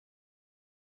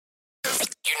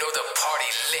You know the party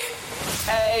lit.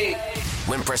 Hey,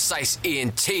 when Precise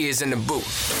ENT is in the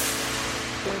booth.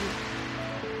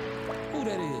 Who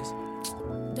that is?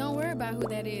 Don't worry about who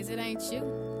that is. It ain't you.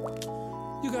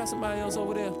 You got somebody else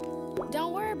over there?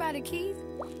 Don't worry about it, Keith.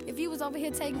 If you was over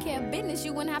here taking care of business,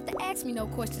 you wouldn't have to ask me no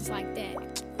questions like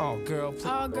that. Oh, girl, please.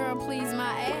 Oh, girl, please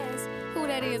my ass. Who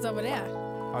that is over there?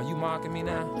 Are you mocking me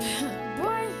now?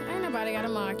 Boy, ain't nobody gotta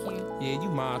mark you. Yeah, you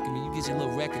mocking me. You get your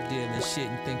little record deal and shit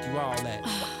and think you all that.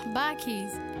 Bye,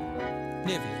 Keith.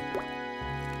 Nivea.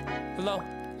 Hello?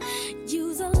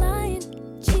 You's a lying,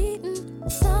 cheating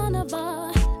son of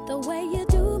a. The way you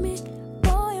do me,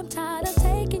 boy, I'm tired of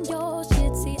taking your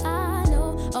shit. See, I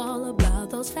know all about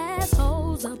those fast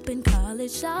hoes up in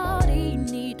college. Shawty,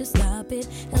 need to stop it.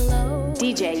 Hello,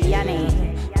 DJ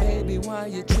Yuni. Baby, why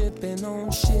you tripping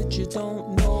on shit you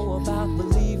don't know about?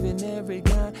 Believing every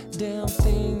goddamn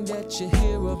thing that you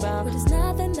hear about. but it's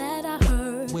nothing that I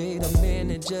heard. Wait a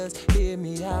minute, just hear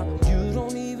me out. You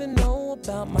don't even know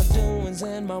about my doings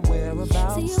and my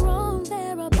whereabouts. See, you're wrong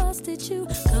there, I busted you.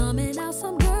 Coming out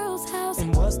some girl's house.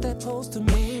 And what's that supposed to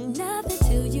mean? Nothing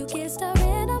till you get started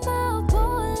in a mouth.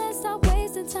 Boy, let's stop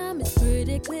wasting time. It's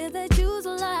pretty clear that you's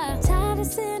a lie. Tired of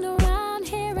sitting around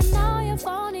hearing all your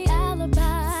phony alibis.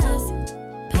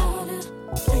 Powder,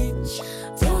 bleach,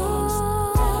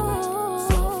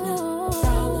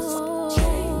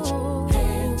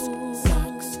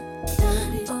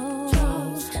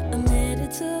 I'm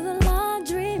headed to the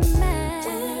laundry mat.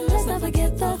 Let's not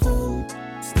forget the food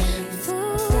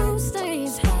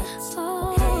stains.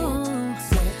 Boy,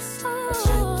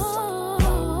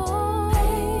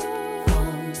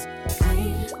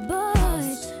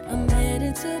 I'm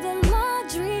headed to the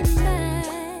laundry mat.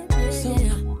 So,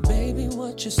 baby,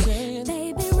 what you saying?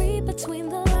 Baby, read between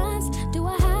the lines. Do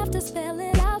I have to spell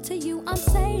it out to you? I'm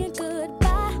saying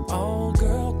goodbye. Oh,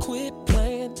 girl, quit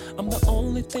playing. I'm the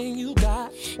only thing you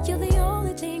got. You're the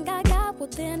only thing I got. Well,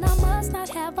 then I must not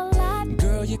have a lot.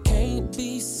 Girl, you can't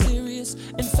be serious.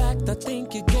 In fact, I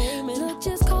think you're gaming. Look,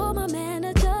 just call my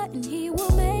manager and he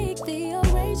will make the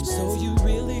arrangements. So you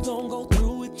really gon' go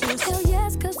through with this? Hell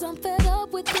yes, cause I'm fed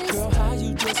up with this. Girl, how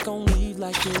you just gon' leave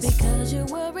like this? Because you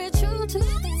were true to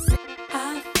this.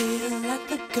 I feel like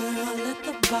the girl at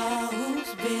the bar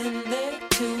who's been there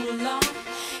too long.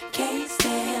 Can't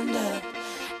stand up.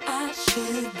 I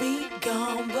should be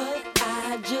gone, but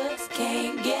I just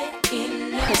can't get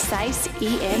enough. Precise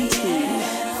ENT.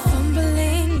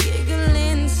 Fumbling,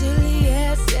 giggling, silly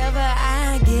as ever.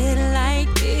 I get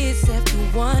like this after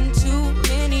one too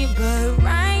many, but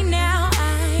right now I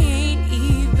ain't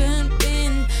even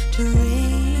been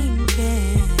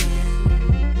drinking.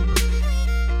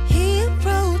 He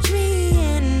approached me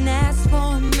and asked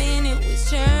for a minute. Was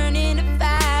turning to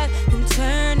 5 and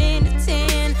turning to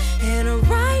 10, and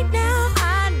right now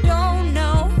I don't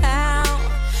know how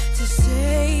to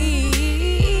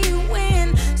say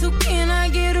when. So can I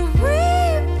get a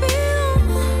refill?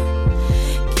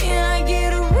 Can I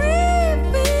get a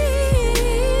refill?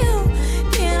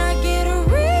 Can I get a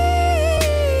refill?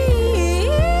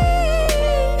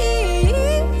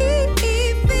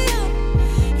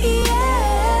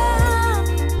 Yeah,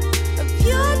 if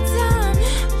you're done,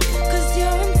 'cause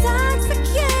you're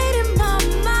intoxicating my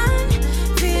mind.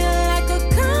 Feel like a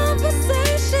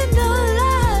conversational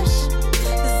lush,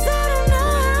 'cause I don't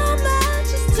know how much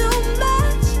is too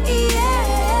much. Yeah,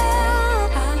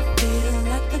 I feel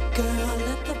like the girl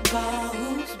at the bar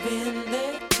who's been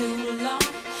there too long.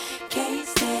 Can't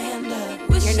stand up.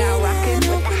 You're now rocking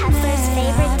with the hustler's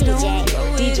favorite DJ,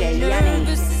 DJ Yuni.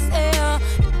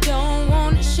 Don't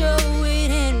wanna show it,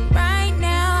 and right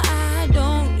now I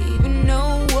don't even know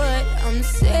what I'm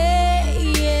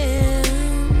saying.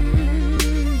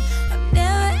 I've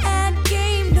never had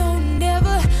game, no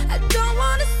never. I don't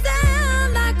wanna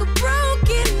sound like a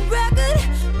broken record,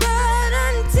 but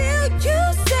until you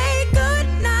say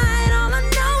goodnight, all I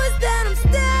know is that I'm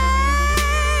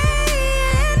staying.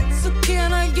 So can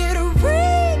I get a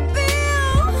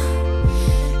refill?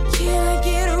 Can I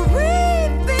get a refill?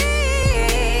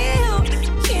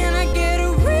 Can I get a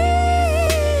refill?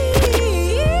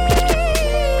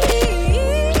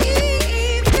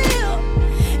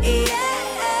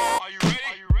 Yeah.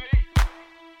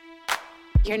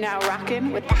 You're now rocking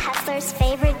with the hustler's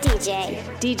favorite DJ,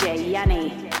 DJ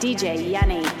Yuni. DJ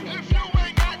Yuni.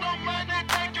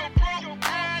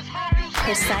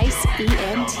 Precise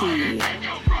ENT.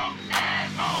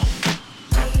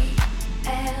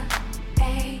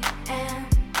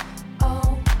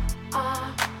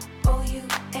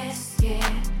 L-A-M-O-R-O-U-S, yeah.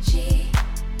 G-L-A-M-O-R-O-U-S.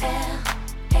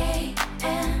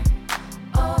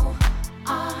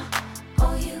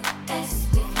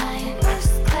 We flying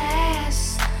first class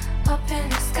up in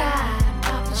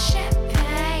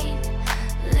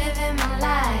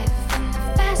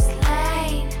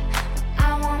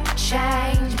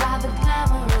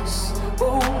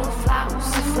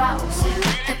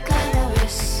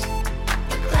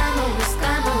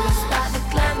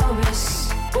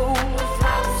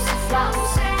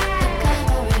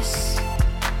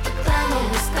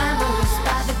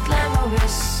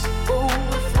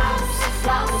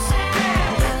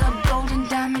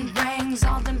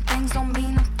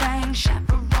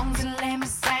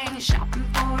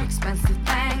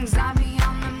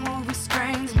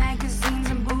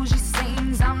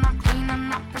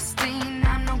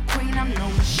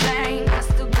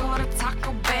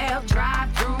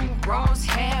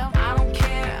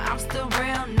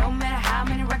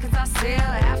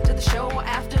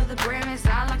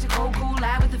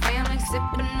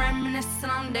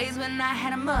them days when I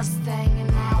had a Mustang and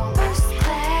now I'm first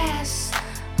class,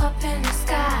 up in the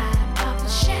sky, popping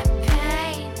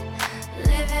champagne,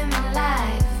 living my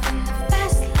life in the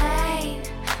fast lane.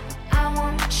 I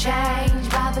won't change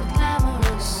by the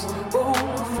glamorous, ooh,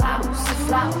 flowers, the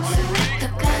glamorous,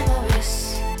 glamorous,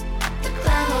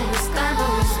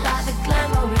 by the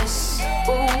glamorous,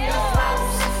 ooh,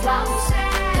 flowers, the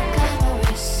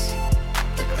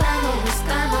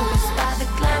glamorous, by the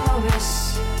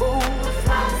glamorous, ooh,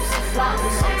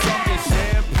 flowers. I'm talking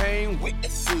champagne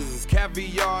witnesses,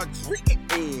 caviar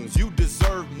dreams. You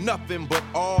deserve nothing but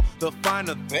all the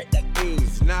finer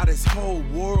things. Now this whole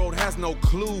world has no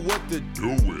clue what to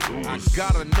do with us. I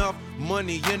got enough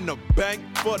money in the bank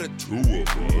for the two of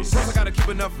us. Plus I gotta keep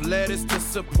enough lettuce to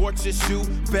support your shoe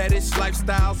fetish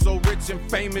lifestyle. So rich and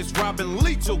famous, Robin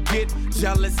Leach will get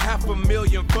jealous.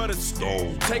 $500,000 for the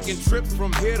stove, taking trips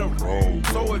from here to Rome.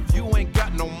 So if you ain't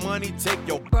got no money, take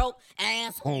your broke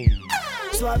ass home.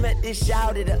 So I met this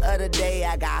shawty the other day.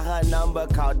 I got her number,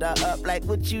 called her up like,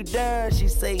 what you done? She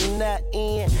say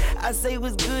nothing. I say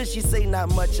what's good. She say not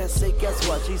much. I say guess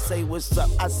what? She say what's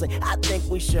up? I say I think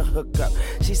we should hook up.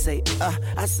 She say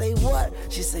I say what?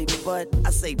 She say but.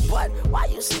 I say but. Why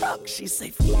you stuck? She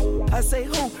say I say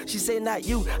who? She say not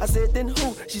you. I said then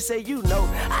who? She say you know.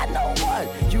 I know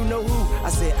what? You know who? I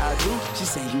said I do. She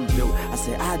say you do. I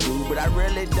said I do, but I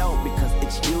really don't because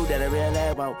it's you that I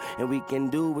really want, and we can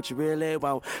do what you really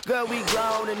want. Girl, we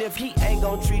grown, and if he ain't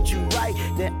gon' treat you right,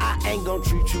 then I ain't gon'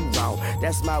 treat you wrong.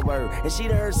 That's my word. And she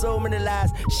done heard so many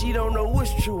lies, she don't know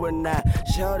what's true or not.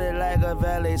 Shorty like a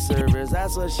valet service,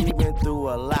 that's what she been through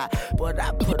a lot. But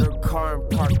I put her car in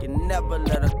park and never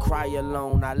let her cry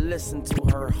alone. I listen to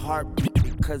her heartbeat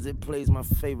because it plays my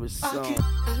favorite song.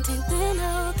 I'm thinking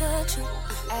of the truth.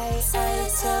 A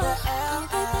to the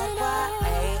L-I-Y-A-H.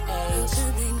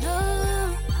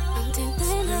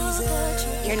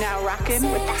 You're now rocking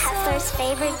with the Hustler's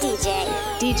favorite DJ,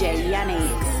 DJ Yuni.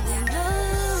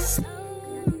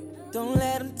 Don't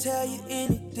let them tell you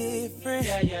any different.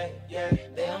 Yeah.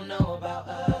 They don't know about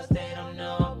us, they don't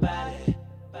know about it.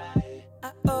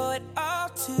 I owe it all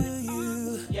to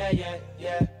you. Yeah.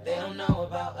 They don't know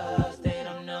about us, they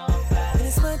don't know about it. And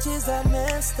as much as I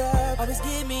messed up, always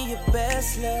give me your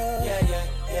best love. Yeah.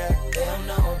 They don't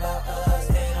know about us,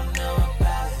 they don't know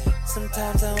about it.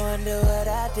 Sometimes I wonder what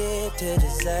I did to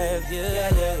deserve you. Yeah.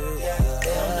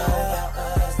 They don't know about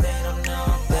us, they don't know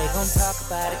about it. They gon' talk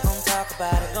about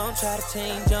it, gon' try to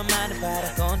change your mind about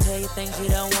it. Gon' tell you things you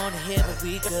don't wanna hear, but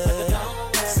we good.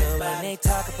 So when they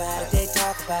talk about it,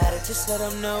 just let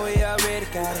them know we already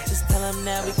got it. Just tell them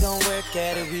now we gon' work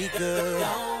at it, we good.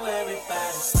 Don't worry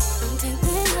about it. I'm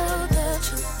thinking of the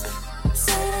truth.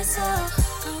 Say that's all. I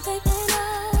don't think they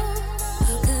know.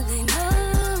 How could they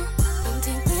know? I'm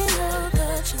thinking of the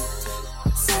truth.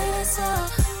 Say that's all. I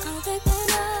don't think they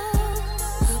know.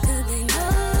 How could they know?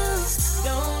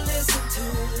 Don't listen to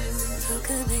How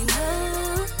could they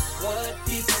know? what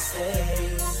people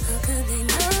say. How could they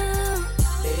know?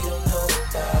 They don't know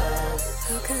about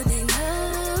How could they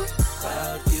know?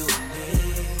 you and me.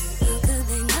 How could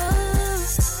they know?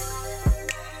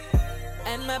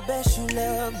 And I bet you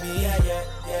love me. Yeah.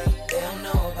 They don't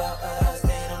know about us,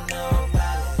 they don't know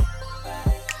about it.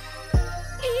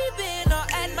 Even or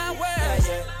at my worst.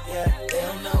 Yeah. They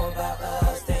don't know about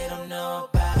us, they don't know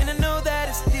about it. And I know that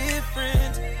it's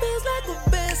different. Feels like we're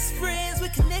best friends, we're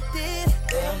connected.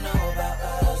 They don't know about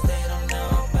us, they don't know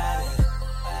about it.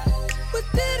 What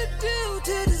did I do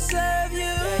to deserve you?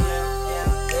 Yeah.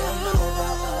 They don't know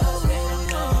about us, they don't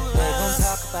know about They us.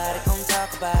 gon'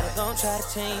 talk about it, gon' try to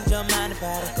change your mind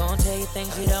about it. Gon' tell you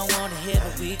things you don't wanna hear,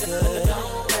 but we good.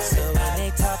 So when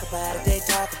they talk about it,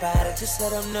 just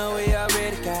let them know we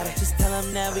already got it. Just tell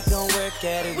them now we gon' work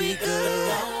at it, we good.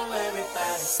 Don't worry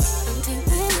about it. I'm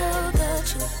thinking of the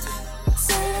truth.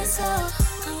 Say that's all. I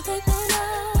don't think they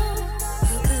know.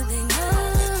 How could they know?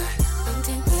 I'm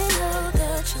thinking of the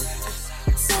truth.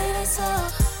 Say that's all. I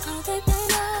don't think they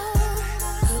know.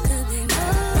 How could they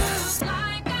know?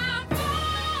 Like I'm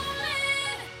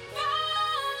falling.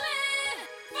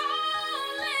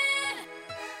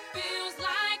 Feels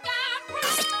like I'm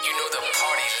running. You know the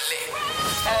party lit.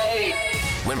 Hey,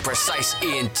 when Precise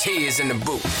ENT is in the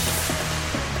booth.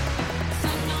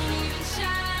 Sun don't even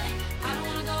shine. I don't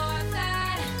wanna go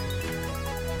outside.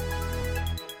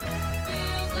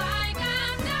 Feels like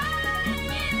I'm dying.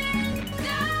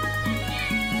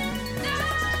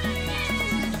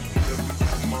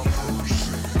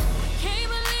 Can't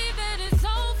believe that it's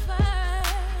over.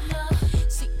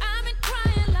 See, I've been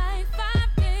crying like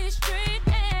 5 days straight,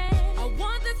 and I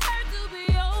want this hurt to be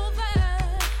over.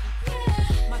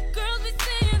 My girls be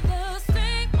saying the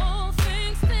same old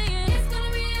thing, saying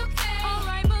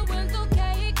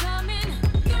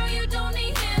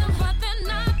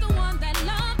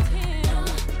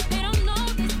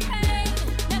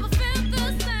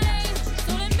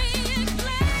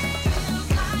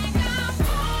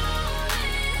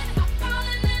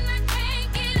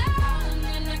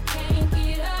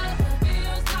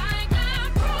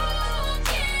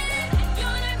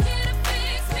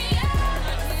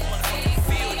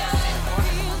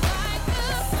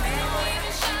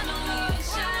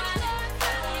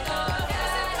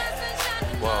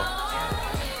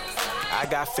I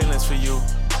got feelings for you.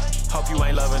 Hope you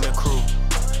ain't loving the crew.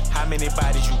 How many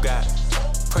bodies you got?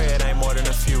 Pray it ain't more than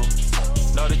a few.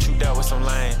 Know that you dealt with some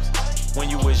lames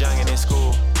when you was young and in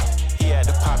school. He had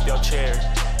to pop your cherry,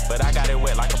 but I got it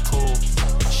wet like a pool.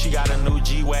 She got a new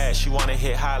G-Wag, she wanna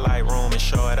hit highlight room and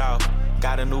show it off.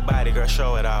 Got a new body, girl,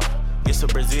 show it off. It's a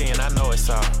Brazilian, I know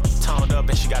it's all. Toned up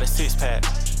and she got a six-pack.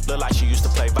 Look like she used to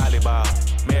play volleyball.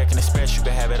 American Express, you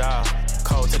can have it all.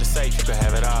 Code to the safe, you can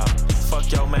have it all. Fuck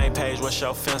your main page, what's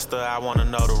your Finsta? I wanna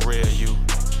know the real you.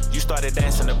 You started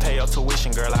dancing to pay your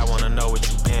tuition, girl, I wanna know what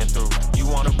you been through. You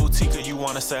want a boutique or you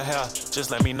wanna sell hair?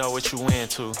 Just let me know what you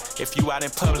into. If you out in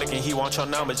public and he want your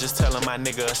number, just tell him my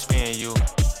nigga spin you.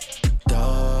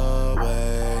 The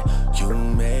way you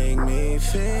make me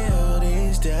feel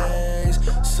these days.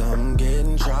 Something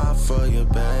getting dropped for your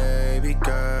baby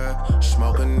girl.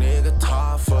 Smoke a nigga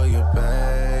top for your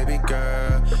baby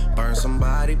girl. Burn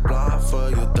somebody block for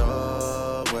you.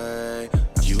 The way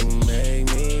you make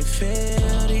me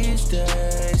feel these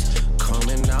days.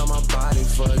 Coming out my body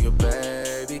for your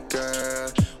baby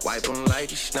girl. Wipe them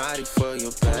like you snotty for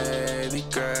your baby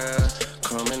girl.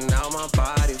 Coming out my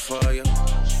body for you.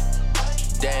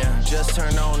 Damn, just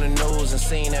turned on the news and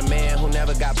seen that man who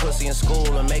never got pussy in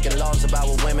school and making laws about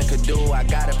what women could do. I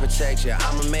gotta protect you.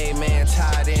 I'm a made man,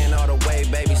 tied in all the way,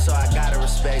 baby, so I gotta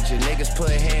respect you. Niggas put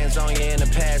hands on you in the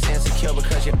past, insecure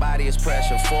because your body is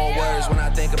pressure. 4 words when I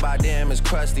think about them is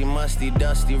crusty, musty,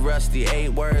 dusty, rusty. 8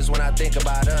 words when I think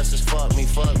about us is fuck me,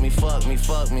 fuck me, fuck me,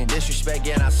 fuck me. Disrespect,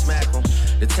 yeah, and I smack them.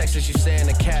 The texts you say in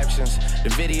the captions, the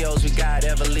videos we got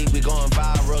ever leaked, we going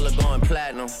viral or going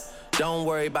platinum. Don't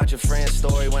worry about your friend's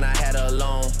story when I had her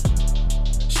alone.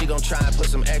 She gon' try and put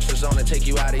some extras on and take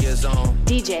you out of your zone.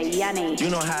 DJ Yuni. You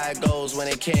know how it goes when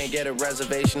they can't get a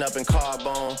reservation up in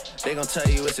Carbone. They gon' tell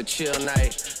you it's a chill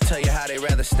night, tell you how they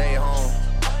rather stay home.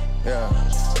 Yeah.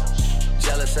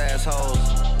 Jealous assholes,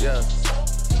 yeah.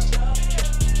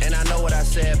 And I know what I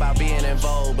said about being in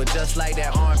vogue, but just like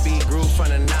that R&B group from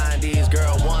the 90s,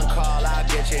 girl, one call, I'll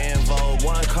get you in vogue.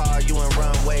 One call, you in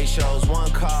runway shows.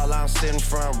 One call, I'm sitting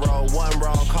front row. One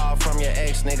wrong call from your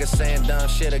ex nigga saying dumb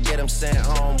shit or get him sent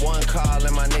home. One call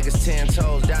and my niggas 10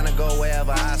 toes, down to go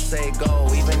wherever I say go.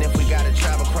 Even if we gotta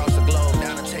travel across the globe,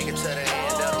 down to take it to the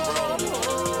end of the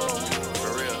road.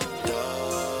 For real.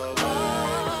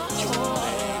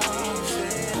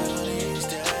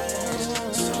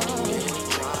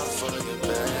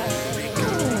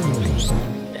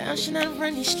 Down should not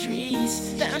run these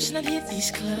streets, down should not hit these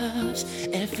clubs.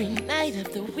 Every night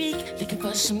of the week, looking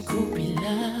for some groupie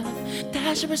love.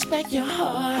 Thou should respect your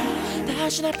heart, thou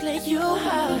should not play you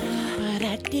hard. But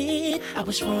I did, I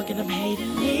was wrong and I'm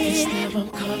hating it. Now I'm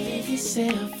calling your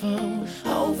cell phone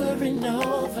over and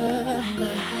over.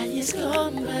 My high is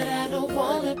gone, but I don't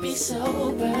wanna be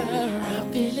sober. I'm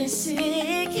feeling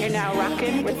sick. You're now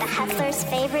rocking with the hustler's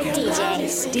favorite DJ,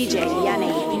 DJ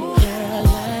Yuni. Girl,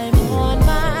 I'm on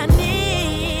my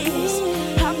knees.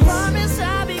 I promise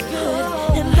I'll be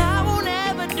good, and I won't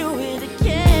ever do it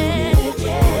again.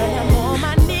 Girl, I'm on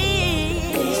my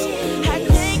knees. I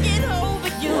can't get over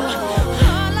you.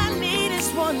 All I need is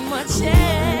one more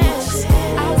chance.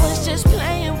 I was just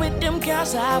playing with them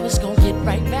girls, I was gonna get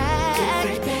right back.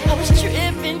 I was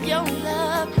tripping, your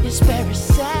love is very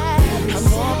sad.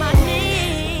 I'm on my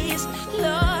knees,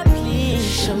 Lord, please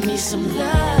show me some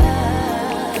love.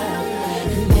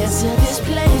 To this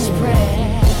place,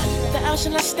 prayer. Thou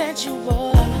shalt not stand you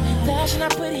up. Thou shalt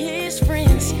not put his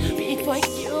friends before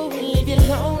you and leave you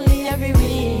lonely every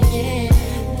weekend.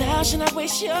 Thou shalt not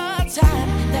waste your time.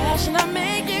 Thou shalt not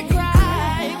make you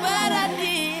cry. But I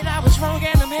did. I was wrong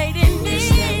and I'm hating it.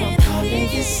 Now I'm calling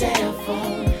your cell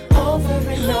phone over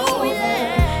and over.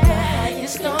 Yeah. My high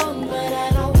is gone, but I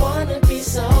don't wanna be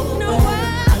sober. No,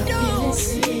 I'm feeling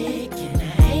sick and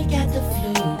I ain't got the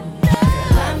flu.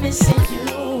 Girl, I'm missing you.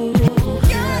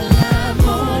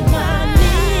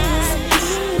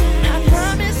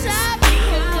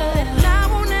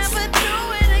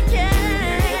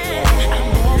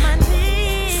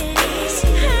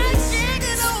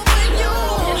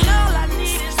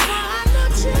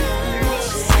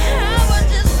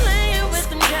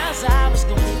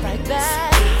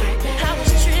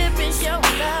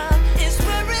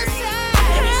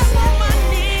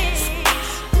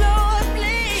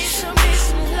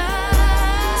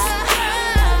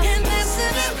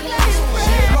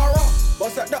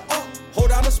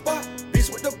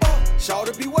 Shout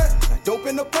to be wet, like dope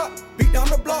in the pot, beat down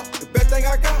the block, the best thing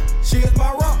I got. She is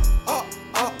my rock,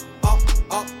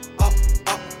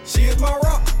 she is my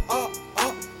rock,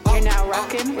 You're now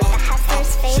rocking with the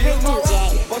hustler's favorite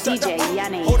DJ, DJ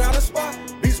Yuni. Hold down the spot,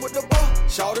 beats with the bar.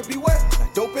 Shout to be wet,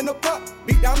 like dope in the pot,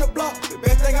 beat down the block, the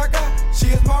best thing I got. She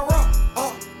is my rock.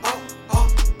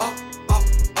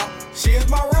 She is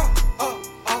my rock.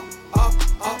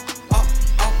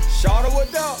 Shawty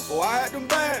with down, oh I had them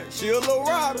bands. She a little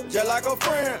rider, just like a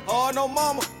friend. Oh no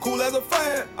mama, cool as a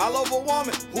fan. I love a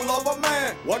woman who love a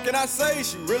man. What can I say?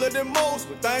 She realer than most.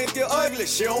 When things get ugly,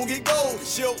 she don't get gold.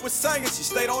 She up with singing, she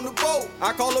stayed on the boat.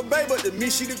 I call her baby, but to me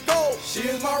she the gold. She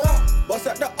is my rock, bust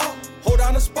at the up, hold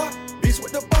down the spot, beast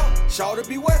with the bop. Shawty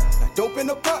be wet, like dope in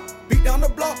the pot, beat down the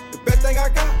block. The best thing I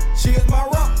got, she is my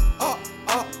rock.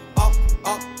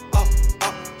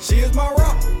 She is my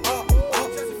rock.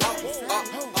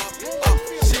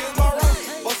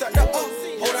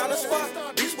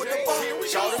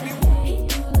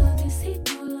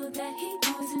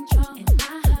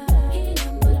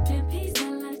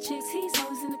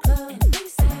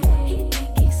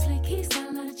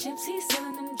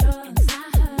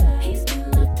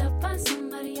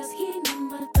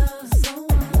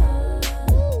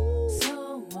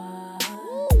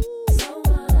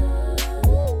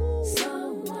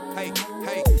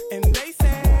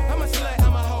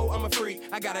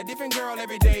 Different girl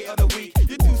every day of the week.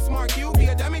 You're too smart, you be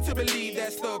a dummy to believe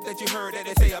that stuff that you heard that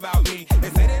they say about me. They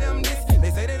say that I'm this,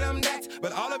 they say that I'm that,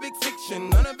 but all of it's fiction,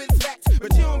 none of it's facts.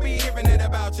 But you don't be hearing that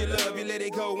about your love. You let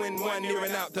it go in one ear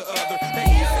and out the other. That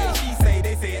he say, she say,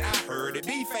 they said, I heard it.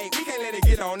 Be fake, we can't let it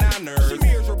get on our nerves. She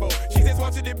miserable, she just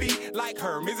wants you to be like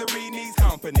her. Misery needs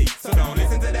company, so don't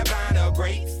listen to that vine of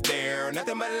grapes. There,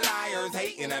 nothing but liars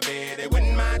hating. I bet they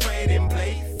wouldn't mind trading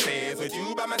places with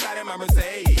you by my side in my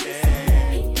Mercedes.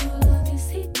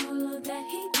 That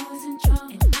he always in trouble.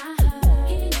 And I heard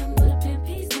he ain't nothing but a pimp.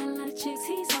 He's got a lot of chicks.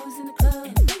 He's always in the club.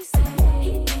 And they say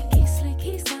he think he's slick.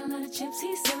 He's got a lot of chips.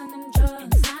 He's selling them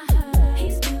drugs. And I heard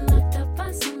he's been locked up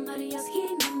by somebody else. He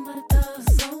ain't nothing but a thug.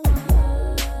 So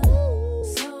what?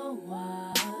 So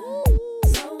what?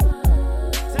 So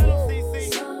what? Tell him CC.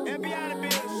 FBI to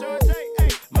build. Sure J. Hey.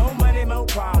 More money, more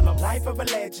problems. Life of a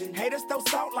legend. Haters throw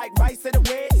salt like rice at a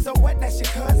wedding. So what? That's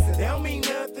your cousin. They don't mean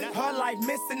nothing. Her life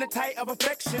missing the type of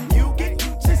affection. You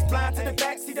just blind to the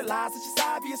facts. See the lies. It's just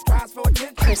obvious. Cries for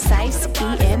attention. Precise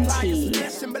ENT.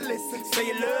 But listen, say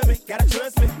you love me, gotta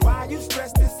trust me. Why you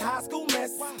stress this high school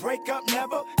mess? Break up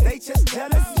never, they just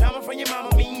jealous. Drama from your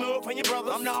mama, mean move from your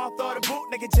brother. I'm the author of the book,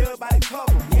 they get judged by the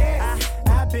cover. Yeah,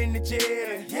 I've been to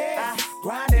jail. Yeah,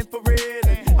 grinding for real.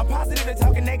 I'm positive and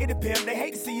talking negative pimp. They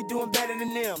hate to see you doing better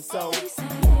than them. So he say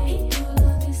he do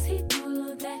love this, he do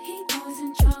love that. He always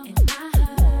in trouble. And I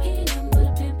heard he ain't nothing but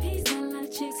a pimp. He's got a lot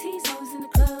of chicks. He's always in the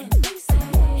club. And they say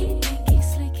he think he's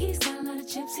slick. He's got a lot of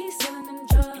chips. He's selling them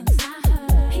drugs. I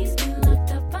heard he's been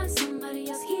locked up by somebody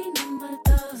else. He ain't nothing but a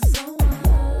thug. So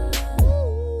what?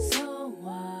 So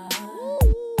what?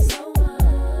 So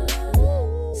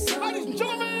what? So ladies and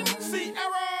gentlemen,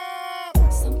 Sierra.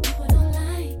 Some people don't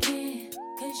like it,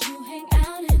 'cause you hang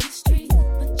out in the street,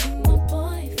 but you my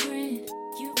boyfriend.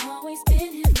 You've always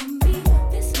been here for me.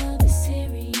 This love is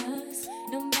serious.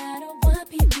 No matter what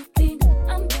people think,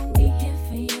 I'm gonna be here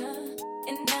for you.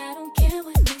 And I don't care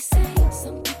what they say.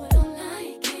 Some people don't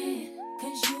like it,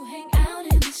 'cause you hang out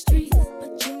in the street,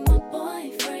 but you my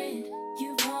boyfriend.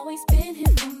 You've always been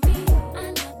here for me.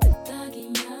 I love the thug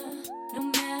in ya. No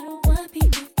matter what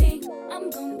people think, I'm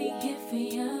gonna be here for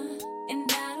you.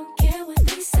 And I don't care what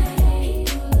they say. He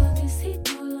do love this, he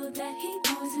do love that. He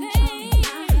always in trouble.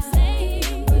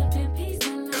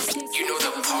 You know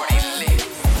the party lit.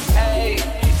 Hey,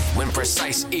 when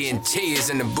Precise ENT is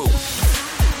in the booth.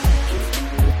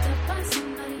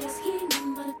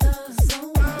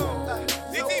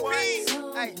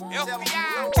 Hey,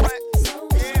 FBI,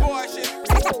 boy shit.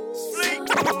 Sleep.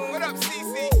 What up,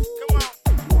 CC? Come on.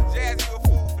 Jazz, you a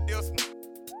fool for this one.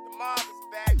 The mob is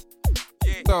back.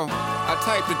 Yeah. So, I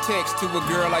typed a text to a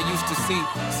girl I used to see,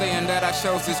 saying that I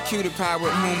chose this cutie pie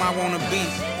with whom I wanna be.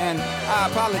 And I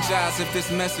apologize if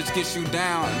this message gets you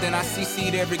down. Then I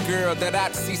CC'd every girl that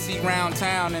I'd CC round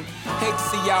town. And hate to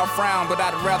see y'all frown, but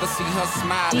I'd rather see her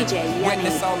smiling.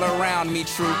 Witness all around me,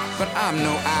 true. But I'm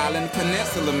no island,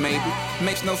 peninsula maybe.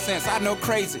 Makes no sense, I know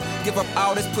crazy. Give up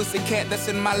all this pussy cat that's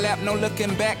in my lap, no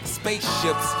looking back.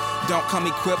 Spaceships don't come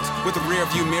equipped with rear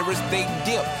view mirrors. They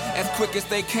dip as quick as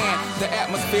they can. The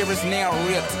atmosphere is now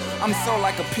ripped. I'm so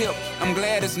like a pimp. I'm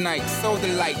glad it's night. So the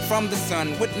light from the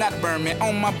sun would not burn me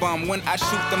on my bum when I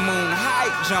shoot the moon. High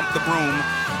jump the broom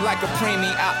like a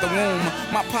preemie out the womb.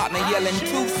 My partner yelling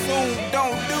too soon.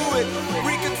 Don't do it.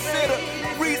 Reconsider.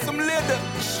 Read some litter.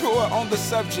 Sure on the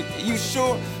subject. You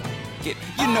sure?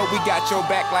 You know we got your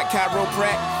back like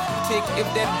chiropractic. uptick. If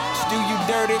that do you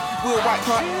dirty, we'll wipe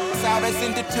her out as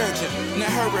in detergent. Now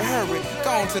hurry, go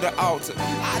on to the altar.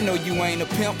 I know you ain't a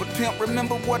pimp, but pimp,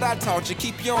 remember what I taught you.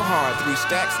 Keep your heart, 3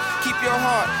 stacks. Keep your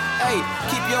heart, hey,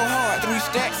 keep your heart, 3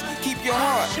 stacks. Keep your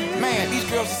heart. Man, these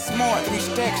girls are smart, 3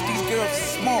 stacks. These girls are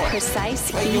smart.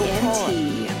 Precise Play your part.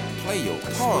 Play your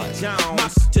part.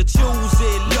 To choose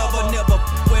it, lover, never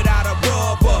without a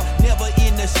rubber. Never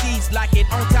in the sheets like it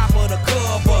on top of the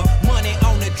cover. Money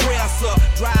on the dresser,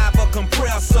 drive a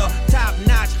compressor. Top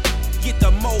notch, get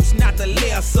the most, not the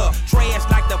lesser. Trash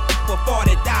like the for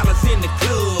 $40 in the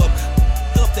club.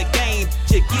 Up the game,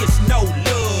 she gets no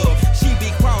love. She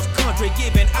be cross country,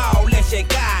 giving all that she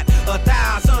got.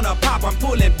 1,000 a pop, I'm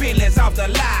pulling billions off the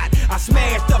lot. I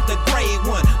smashed up the gray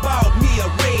one, bought me a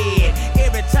red.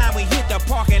 Every time we hit the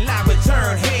parking lot, we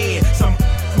turn head. Some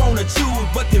wanna choose,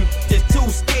 but them just too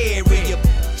scary. You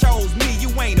chose me, you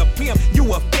ain't a pimp,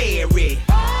 you a fairy.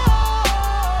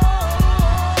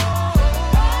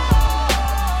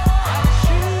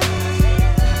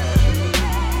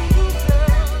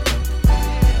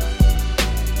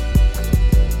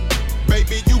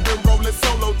 Baby, you been rolling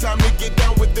solo, time to get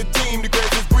down with the team. The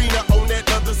grass is greener on that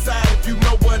other side, if you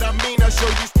know what I mean. I show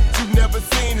you you've never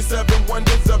seen, the 7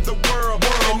 wonders of the world.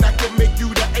 And I can make you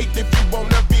the 8th if you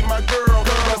wanna be my girl.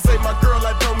 When I say my girl,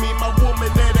 I don't mean my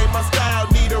woman, that ain't my style.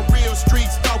 Need a real street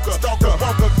stalker,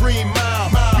 walk a green mile.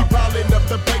 Be piling up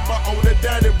the paper on the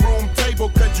dining room table,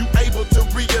 cause you able to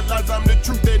realize I'm the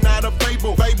truth and not a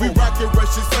fable. We rockin'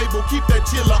 Russian sable, keep that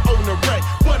chiller on the rack.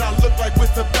 What I look like with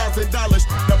some $1,000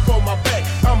 up on my back.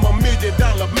 I'm a $1 million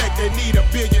Mac, they need $1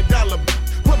 billion.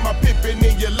 Put my pimpin'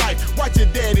 in your life, watch your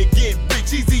daddy get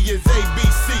rich. Easy as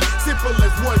ABC, simple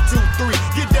as 1, 2, 3.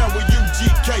 Get down with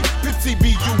UGK, Pimp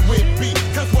CBU with B.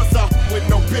 Cause what's up with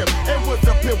no pimp, and what's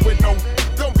a pimp with no?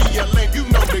 Don't be a lame, you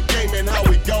know the game and how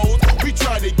it goes. We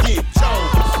try to get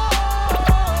Jones.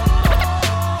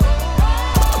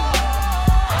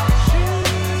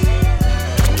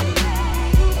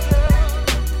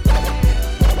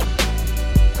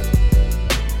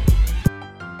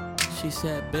 She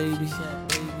said, baby,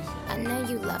 I know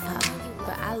you love her,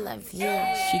 but I love you.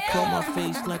 She caught my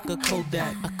face like a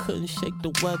Kodak. I couldn't shake the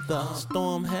weather.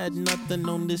 Storm had nothing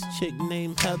on this chick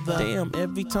named Heather. Damn,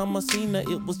 every time I seen her,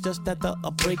 it was just after a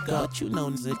breakup. But you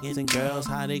know niggas and girls,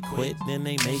 how they quit, then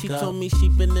they make up. She told me she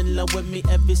been in love with me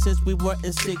ever since we were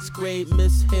in 6th grade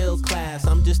Miss Hill class.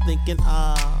 I'm just thinking,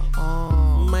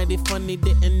 mighty funny,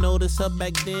 didn't notice her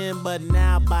back then, but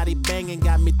now body banging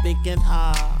got me thinking,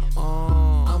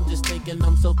 I'm just thinking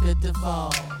I'm so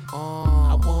pitiful.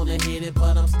 I wanna hit it,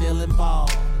 but I'm still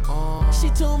involved. She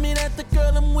told me that the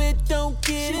girl I'm with don't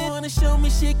get it. She wanna show me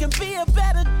she can be a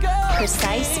better girl.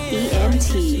 Precise ENT.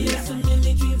 She got so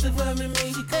many dreams of having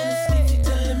me. She couldn't sleep, she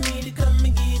telling me to come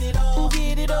and get it all.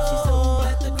 Get it all. She so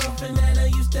glad the girlfriend that I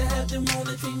used to have didn't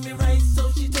wanna treat me right,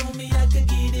 so she told me I could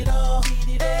get it all.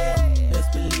 Hey.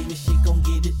 Best believe me, she gon'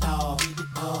 get it all.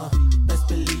 Best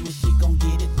believe me, she gon'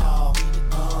 get it all.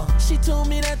 She told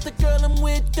me that the girl I'm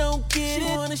with don't get it.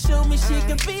 She wanna show me she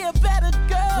can be a better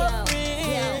girlfriend.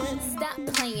 Yo, stop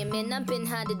playing, man. I've been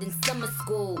hotter than summer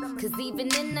school. Cause even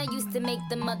then I used to make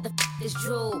the motherfuckers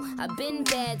drool. I've been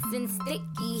bad since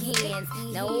sticky hands.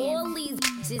 Now all these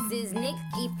bitches is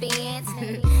Nicki fans.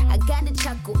 I gotta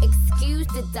chuckle, excuse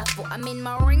the duffel. I mean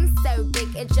my ring so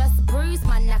big it just bruised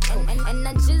my knuckle. And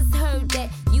I just heard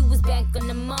that you was back on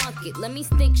the market. Let me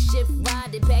stick shift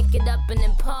ride it, back it up and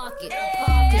then park it.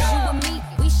 Cause you and me,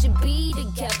 we should be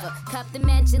together. Cop the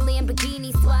matching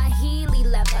Lamborghini, Swahili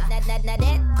leather.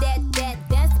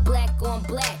 That's black on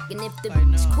black. And if the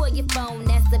bitch call your phone,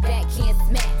 that's the backhand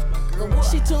smack.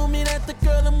 She told me that the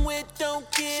girl I'm with don't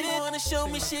get it. She wanna show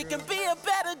me she can be a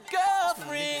better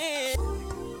girlfriend.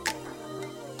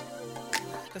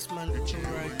 That's my legend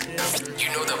right there. You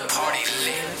know the party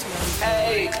lit.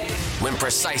 Hey, when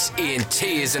Precise ENT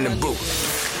is in the booth.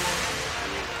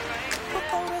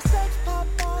 Before the sex pop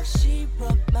off, she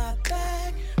rubbed my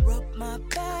back, rubbed my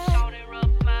back.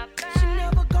 She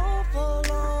never gone for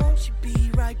long, she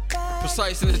be right back.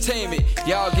 Precise Entertainment,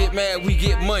 y'all get mad, we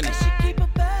get money. She keep a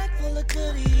bag full of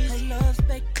goodies. Her love's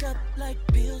baked up like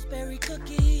Pillsbury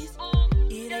cookies.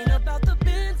 It ain't about the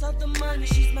bins or the money.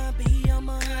 She's my bee, I'm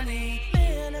my honey.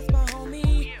 Man, that's my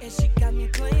homie, and she got me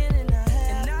playing in the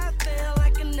half. And I feel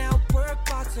like an outwork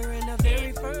boxer in the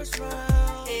very first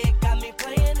round. It got me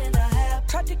playing in the half.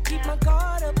 Tried to keep my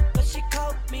guard up, but she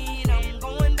caught me and I'm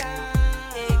going down.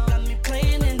 It got me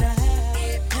playing in the half. Playing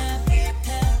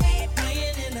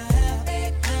in the half. Playing in the half.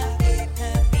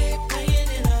 Playing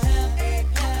in the half.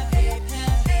 Playing in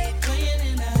the half. Playing in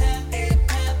the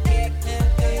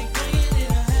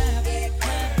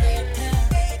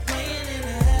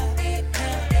half.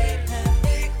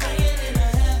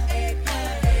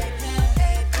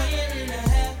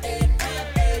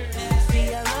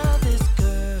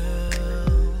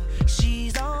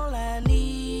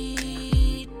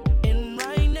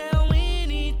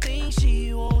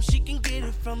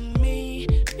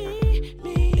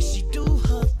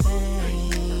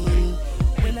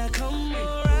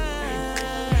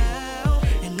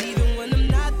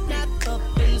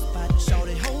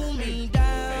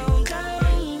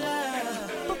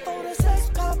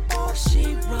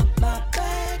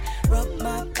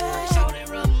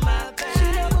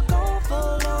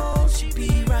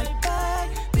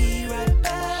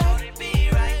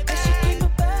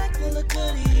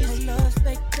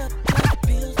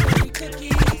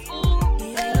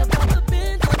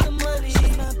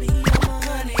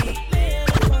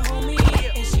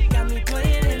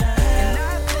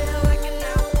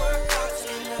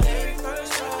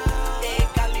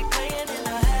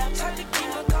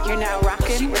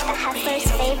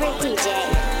 hustler's favorite DJ,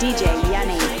 DJ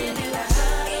Yuni.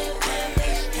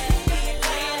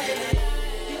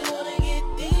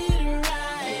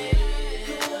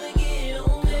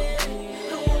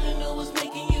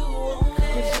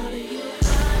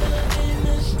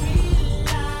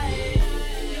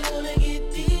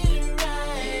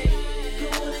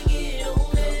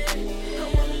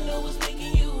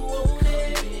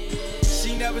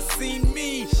 Seen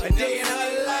me a day in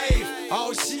her life.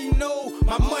 All she know,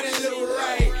 my money look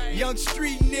right. Young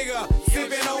street nigga,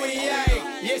 sippin' on yak.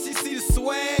 Yeah, she see the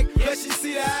swag, but she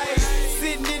see the ice.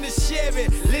 Sitting in the Chevy,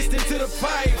 listening to the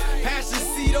pipe. Passion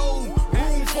seat on,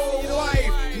 room for a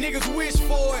wife. Niggas wish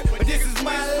for it, but this is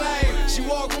my life. She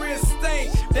walk real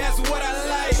stank, that's what I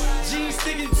like. Jeans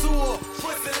sticking to her,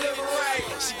 pussy live right.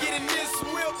 She getting this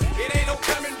whip, it ain't no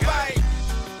coming back.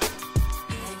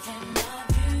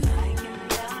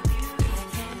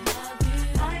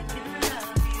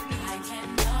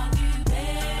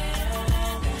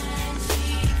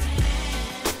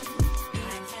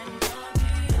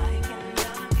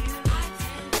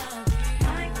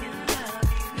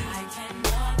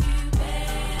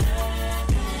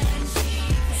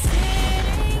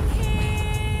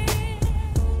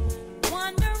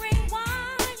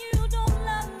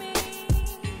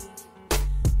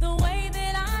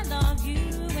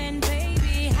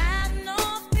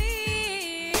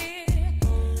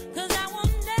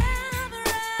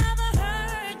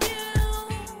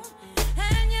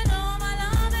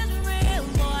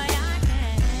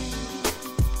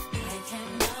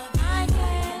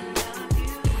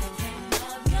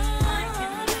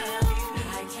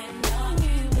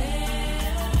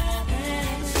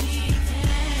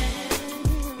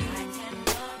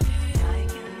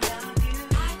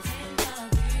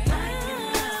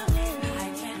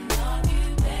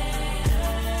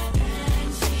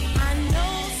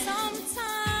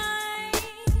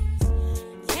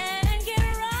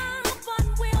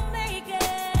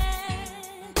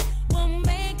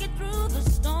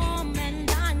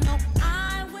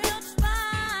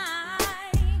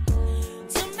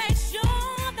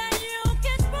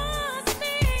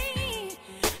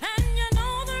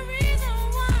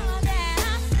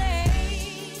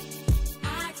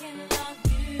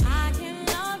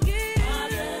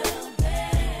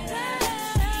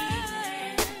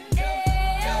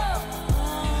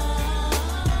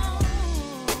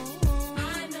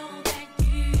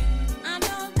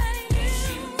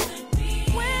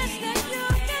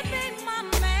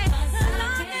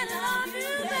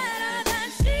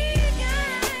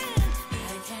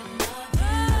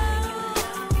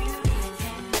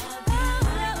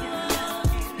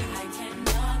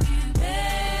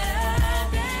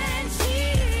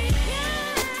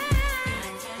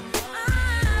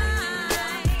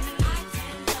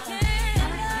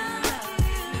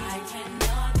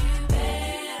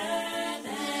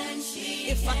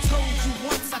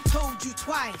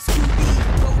 twice. QB,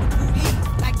 go to booty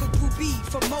like a groupie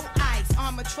for more ice.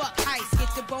 Armor truck heist, get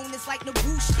the bonus like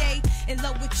Nabouche. In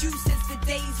love with you since the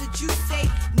days of Juice.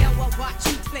 Now I watch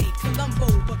you play Columbo,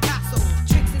 Picasso.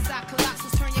 Tricks inside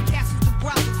colossals, turn your castles to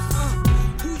brothels.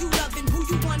 Who you loving, who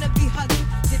you wanna be hugging?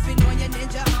 Dipping on your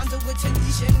ninja Honda with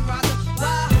Tanisha and Rhonda.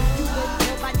 Wow, you look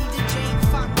dope, I need a Jane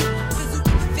Fonda.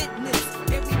 Physical fitness,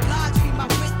 every blog be my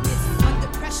witness. Under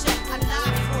pressure, I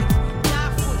lie for you,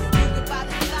 die for you. Think about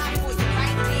it, lie for you,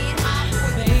 right hand, eye for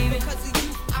you. Baby, because of you,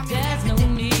 I'm there's no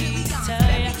need to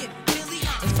tell ya.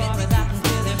 As far as I can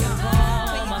feel it from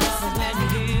home, my love is when you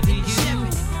give to you.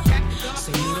 So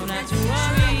you don't have to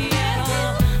worry at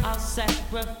all. I'll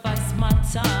sacrifice my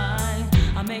time.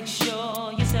 I'll make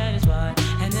sure you're satisfied.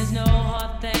 And there's no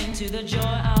hard thing to the joy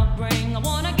I'll bring. I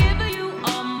wanna give you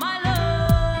all my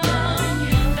love.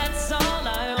 That's all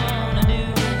I wanna do.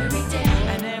 Every day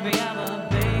and every hour,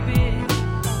 baby.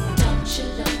 Don't you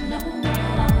look no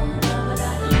more.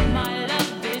 My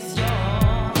love is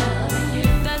yours.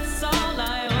 That's all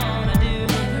I wanna do.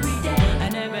 Every day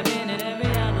and every minute,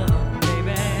 every hour,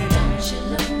 baby. Don't you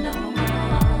look no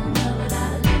more.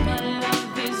 My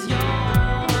love is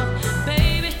yours,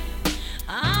 baby.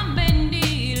 I'm in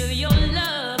need of your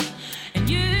love, and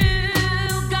you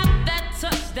got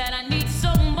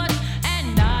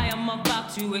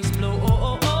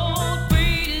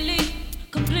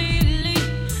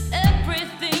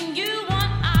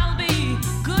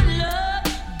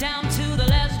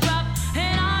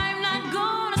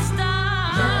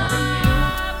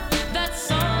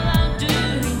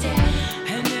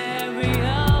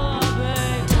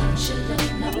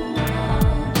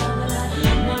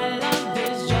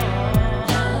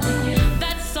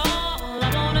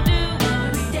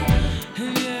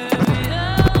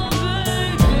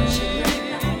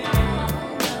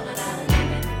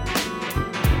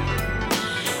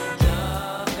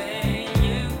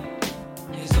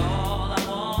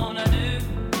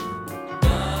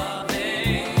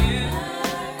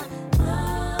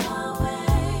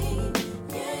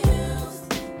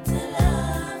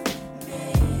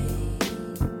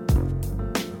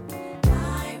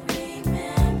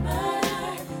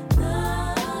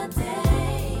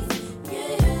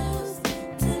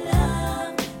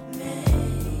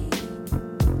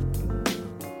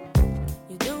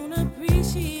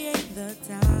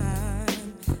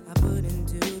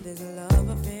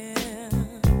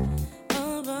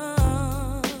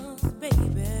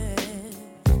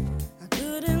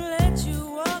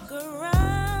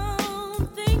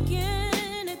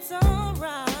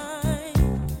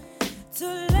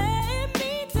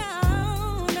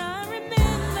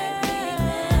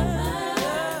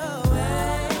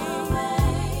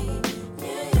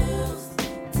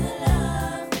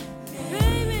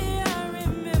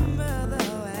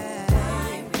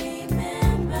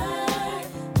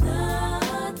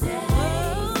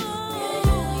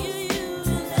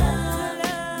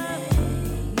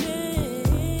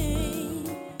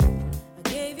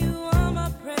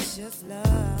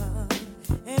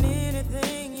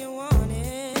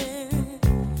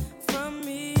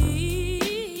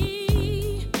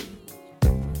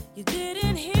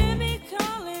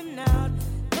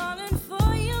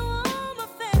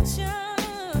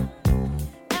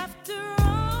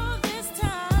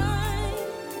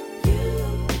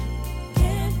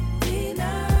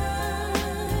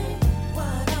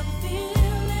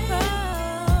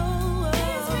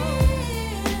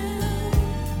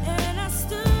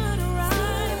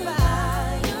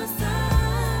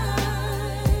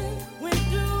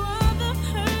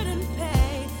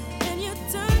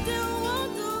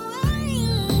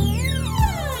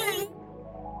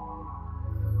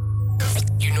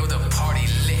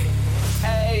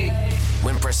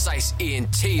Precise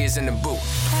ENT is in the booth.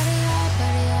 Party hard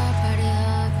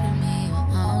for me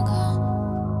when I'm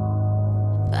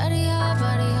gone. Party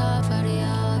hard for me.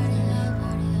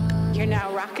 You're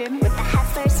now rocking with the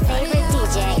Hustler's favorite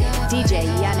DJ, DJ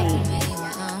Yuni.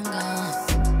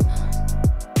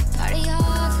 Party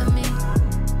hard for me.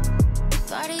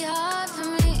 Party hard for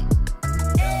me.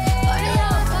 Party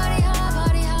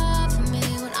hard for me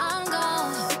when I'm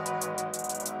gone.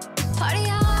 Party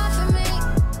hard for me.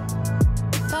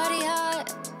 Party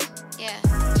hard. Yeah.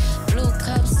 Blue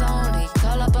cups only.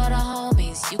 Call up all the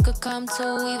homies. You could come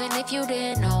too even if you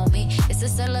didn't know me. It's a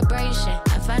celebration.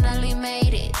 I finally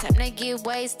made it. Time to get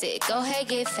wasted. Go ahead,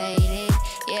 get faded.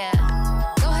 Yeah.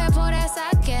 Go ahead, pour that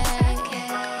sake.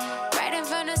 Right in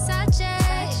front of Sanchez.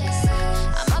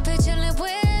 I'm up here chillin'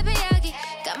 with Miyagi.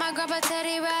 Got my grandpa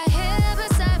Teddy right here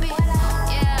beside me.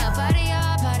 Yeah, party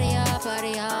hard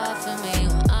for me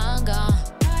when I'm gone.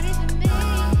 Party for me.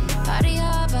 Party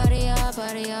hard for me. Yeah.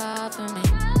 Party hard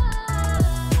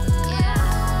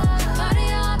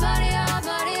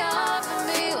for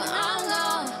me when I'm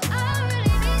gone. I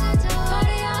really need you to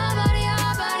party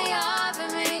hard for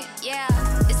me. Yeah,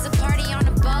 it's a party on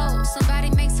the boat. Somebody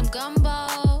make some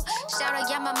gumbo. Shout out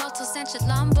Yamamoto sent your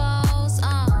lumbos.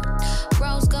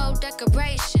 Rose gold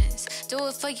decorations. Do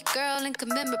it for your girl in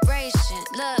commemoration.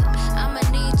 Look, I'ma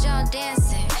need y'all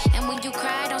dancing. And when you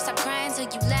cry, don't stop crying till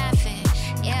you laughing.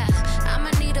 Yeah,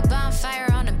 I'ma need a bonfire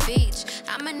on the beach.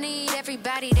 I'ma need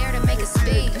everybody there to make a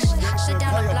speech. Shut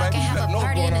down the block and have a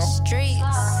party in the streets.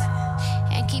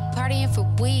 And keep partying for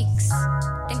weeks.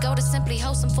 Then go to Simply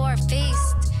Wholesome for a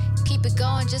feast. Keep it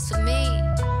going just for me.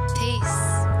 Peace.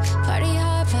 Party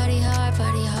hard for me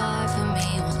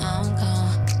when I'm gone.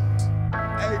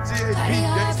 Hey, GAP, party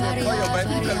hard for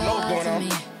me.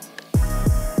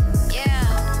 Yeah,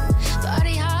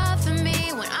 party hard for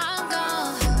me when I'm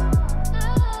gone.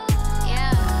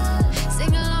 Yeah,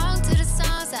 sing along to the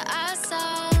songs that I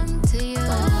sung to you.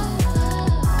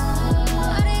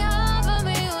 Party hard for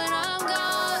me when I'm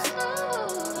gone.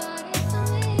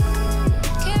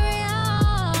 Carry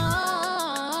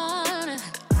on.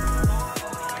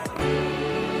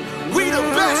 We the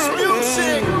best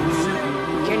music.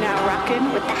 You're now rocking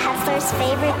with the Hustler's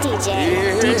favorite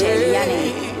DJ, DJ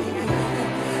Yuni.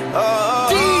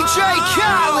 DJ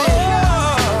Khaled.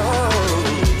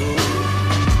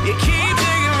 You keep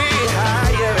taking me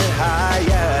higher and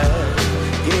higher.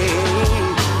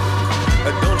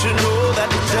 Yeah. Don't you know that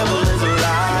the devil is a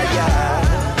liar?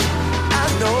 I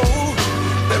know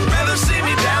they'd rather see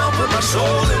me down, put my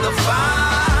soul in the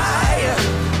fire.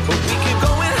 But we keep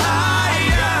going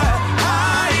higher,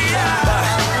 higher.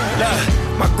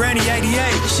 My granny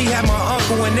 88, she had my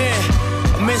uncle in there.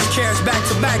 A miscarriage back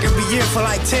to back every year for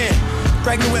like 10.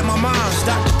 Pregnant with my mom's,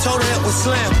 doctor told her it was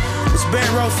slim. Was bed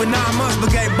row for 9 months, but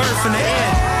gave birth in the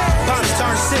end. Pops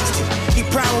turned 60, he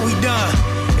proud what we done.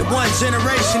 In one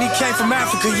generation, he came from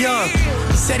Africa young.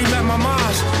 He said he met my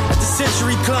mom's at the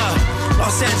Century Club.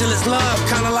 Los Angeles love,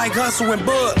 kinda like Hustle and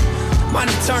Bud.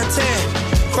 Money turned 10,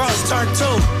 Cross turned 2.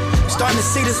 Starting to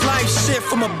see this life shit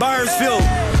from a bird's view.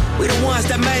 We the ones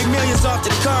that made millions off the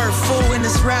curve. Fool in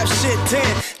this rap shit 10,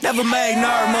 never made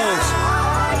nerd moves.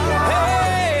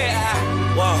 Hey,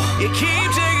 whoa. You keep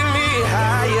taking me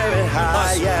higher and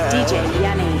higher. DJ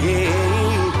Yuni.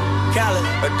 Yeah, Khaled.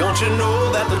 But don't you know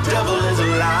that the devil is a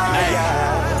liar?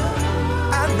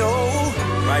 I know.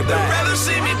 Right back. They'd rather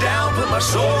see me down, put my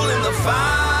soul in the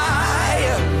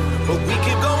fire. But we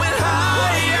keep going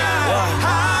higher,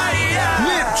 higher.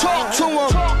 Yeah, talk to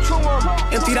him.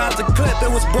 Emptied out the clip, it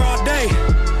was broad day.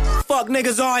 Fuck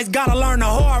niggas always gotta learn the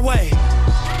hard way.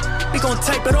 We gon'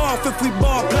 tape it off if we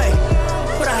ball play.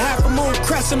 Put a half a moon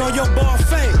crescent on your ball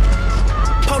fade.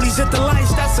 Police hit the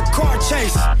lights, that's a car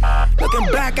chase. Looking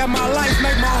back at my life,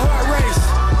 make my heart race.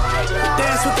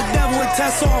 Dance with the devil and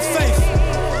test all faith.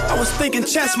 I was thinking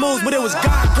chess moves, but it was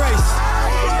God grace.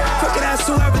 Crooked ass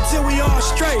whoever till we all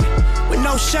straight. With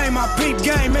no shame, I peep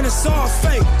game and it's all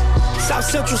fake. South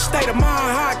Central state of mind,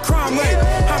 high crime rate.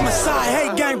 Homicide,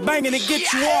 hate gang banging to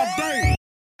get you all day.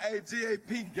 Hey, GAP,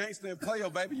 gangsta and player,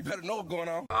 baby. You better know what's going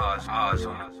on.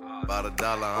 About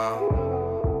 $1, huh?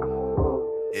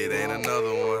 It ain't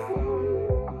another one,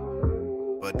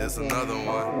 but this another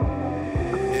one.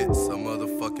 It's a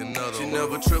motherfucking another one. She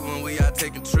never trip when we out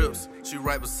taking trips. She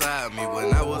right beside me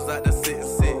when I was out there sitting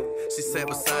sick. She sat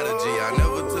beside a G. I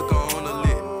never took her on the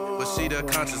lip, but she there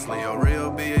consciously, a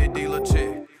real BA dealer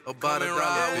chick. About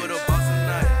 $1 with a boss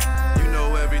tonight. You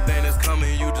know everything that's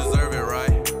coming, you deserve it,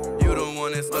 right? You the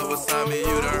one that stuck beside me,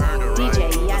 you done earned it, right?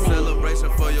 DJ Yuni.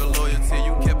 Celebration for your loyalty,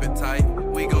 you kept it tight.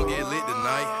 We gon' get lit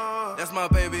tonight. That's my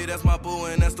baby, that's my boo,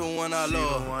 and that's the one I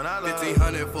love.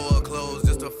 1,500 for her clothes,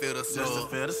 just to feel the snug.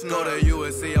 Go to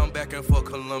USC, I'm back and for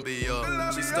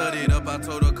Columbia. She studied up, I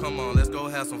told her, come on, let's go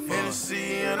have some fun.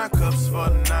 Hennessy in our cups for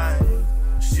the night.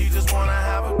 She just wanna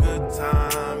have a good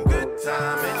time, good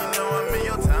time. And you know I'm in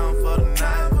your town for the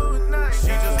night. She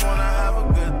just wanna have a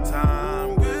good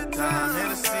time, good time.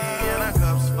 Hennessy in our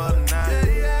cups for the night.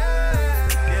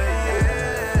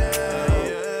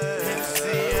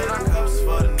 Hennessy in our cups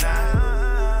for the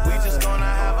night. We just gonna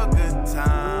have a good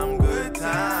time, good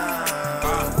time.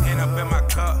 End up in my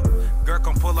cup, girl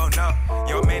come pull on up.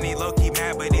 Yo, man, he low-key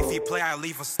mad, but if he play, I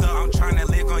leave him stuck. I'm tryna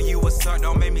lick on you, what's up?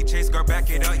 Don't make me chase, girl, back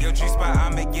it up. Your G-spot,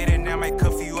 I'ma get it, now might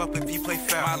cuff you up if you play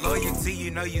fair. My loyalty, you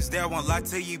know you's there, won't lie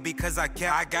to you because I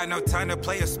care. I got no time to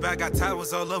play a spell, got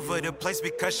towels all over the place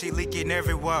because she leaking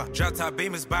everywhere. Drop top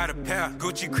beamers by the pair,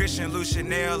 Gucci, Christian, Lou,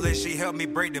 Chanel, and she helped me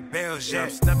break the bells, yeah. I'm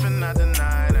stepping out the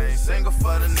night, I ain't single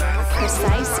for the night.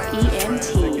 Precise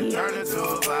ENT. Turn into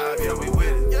a vibe, yeah, we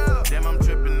with it. Damn, I'm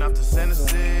tripping off the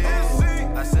Tennessee.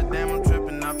 I said, damn, I'm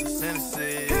tripping off the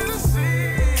Tennessee.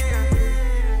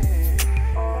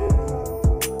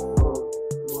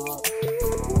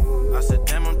 I said,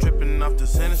 damn, I'm tripping off the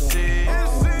Tennessee.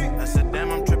 I said,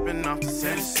 damn, I'm tripping off the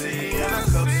Tennessee. And our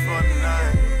cups for the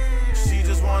night. She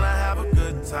just wanna have a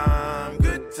good time,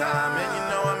 good time. And you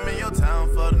know I'm in your town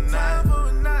for the night.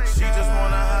 She just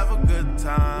wanna have a good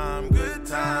time, good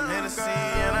time. Hennessy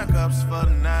and our cups for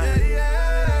the night.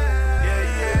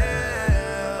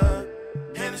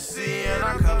 Hennessy and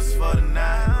our cups for the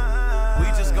night. We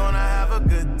just gonna have a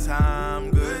good time,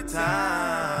 good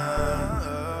time.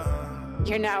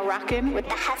 You're now rocking with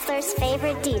the Hustler's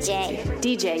favorite DJ,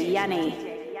 DJ Yuni.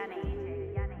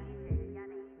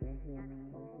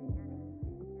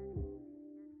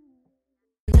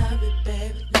 Love it,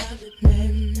 baby, love it,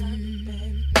 baby,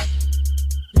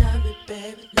 love it,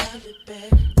 baby, love it,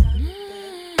 baby.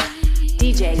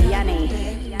 DJ Yuni.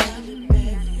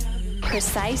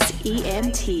 Precise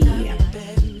ENT.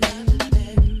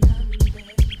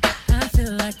 I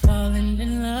feel like falling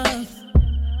in love.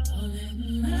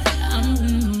 I'm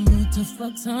in the mood to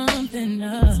fuck something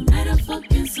up.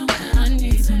 I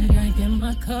need some drink in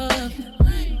my cup.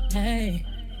 Hey,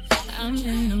 I'm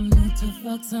in the mood to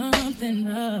fuck something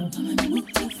up. I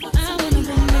wanna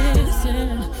go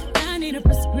missing. I need a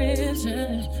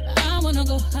prescription. I wanna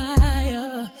go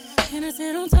higher. Can I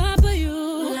sit on top of you?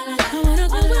 I wanna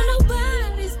go where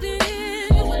nobody's been.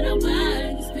 Where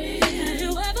nobody's been. Have you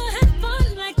ever had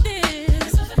fun like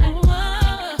this? Oh,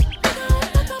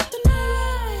 fuck up the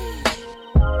night.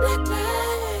 Black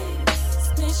lights,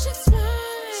 spaceships fly.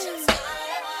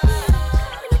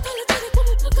 Unapologetic when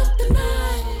we fuck up the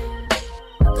night.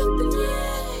 Fuck up the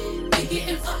night. We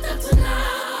getting fucked up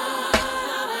tonight.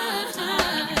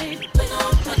 We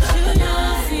gon' put you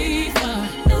down, see far.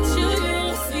 Let you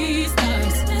see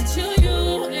stars. Let you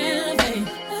elevate.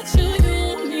 Let you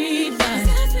need vibes.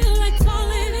 I feel like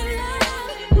falling in love.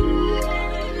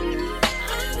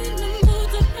 I'm in the mood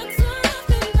to fuck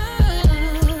something up.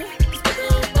 We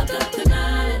gon' fuck up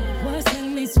tonight. What's in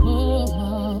these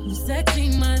walls? Sexy,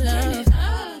 my love.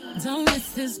 Don't miss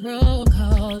this roll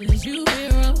call. As you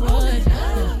hear a word.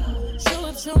 Show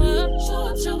up, show up, show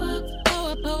up, show up. Pull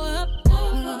up, pull up.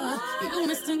 You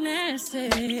Mr.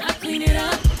 Nasty. I clean it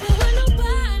up. But when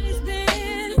nobody's been.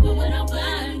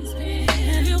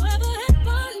 Have you ever had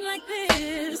fun like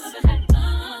this? I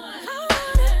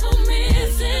wanna go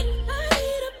missing. I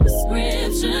need a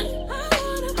prescription. I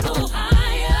wanna go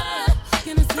higher.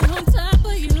 Can I sit on top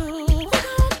of you? We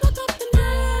gon' fuck up the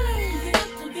night.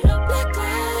 Get up, black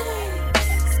lights,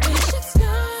 spaceship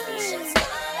skies.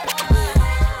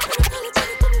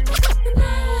 Unapologetic when we fuck up the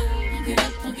night. Get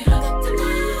up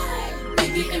tonight. We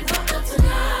getting fucked up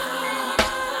tonight.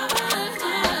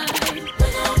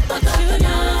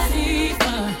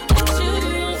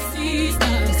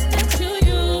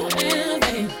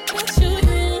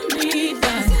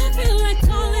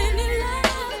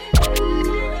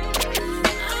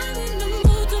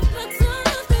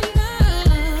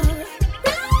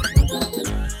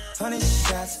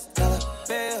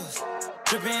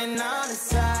 Dripping on the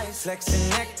sides, flexing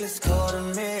necklace, quarter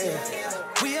mil.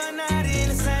 We are not in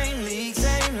the same league,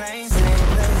 same lane, same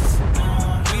place.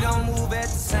 We don't move at the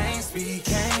same speed,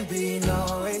 can't be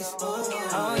no race.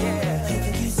 Oh yeah, you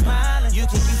can keep smiling, you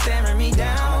can keep staring me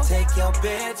down. I'ma take your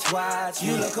bitch, watch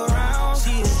you look around.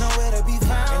 She is nowhere to be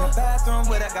found. In the bathroom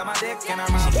where I got my dick in her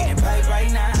mouth. She getting paid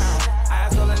right now.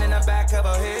 Eyes rolling in the back of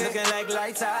her head, looking like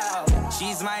lights out.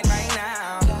 She's mine right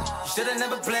now. You should've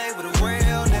never played with a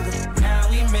real nigga. Now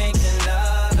we making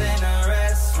love in a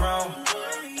restroom.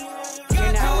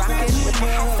 You're now rocking with the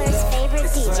Hustler's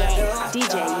favorite DJ,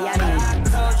 DJ Yuni. I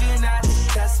told you not to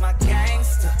test my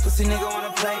gangster. Pussy nigga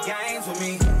wanna play games with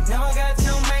me.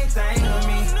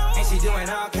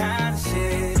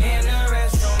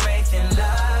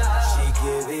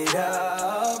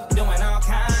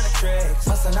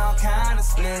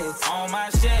 splits on my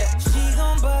shit. She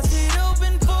gon' bust it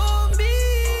open for me.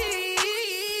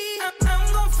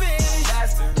 I'm gon' finish.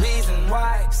 That's the reason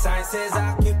why sign says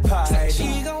occupied.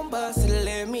 She gon' bust it,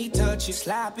 let me touch you.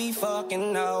 Sloppy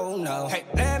fucking no. Hey,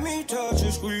 let me touch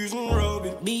you, squeeze and rub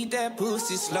it. Beat that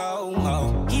pussy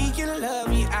slow-mo. He can love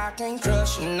me, I can't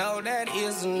trust you. No, that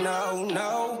is a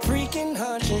no. Freaking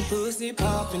hunching, pussy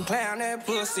pumping, clown that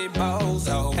pussy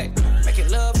bozo. Hey, making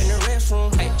love in the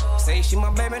restroom. Hey, say she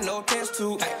my baby, no test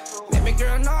tube. Hey, let me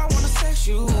girl know I wanna sex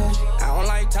you. I don't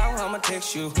like talk, I'ma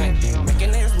text you. Hey,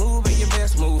 making this move be your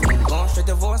best move. Going straight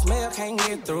to voicemail, can't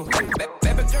get through.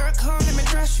 Baby girl, come let me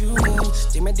dress you.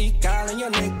 Stick me deep all in your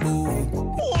neck, boo.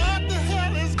 What the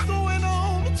hell is going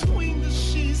on between the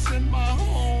sheets in my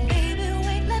home? Baby,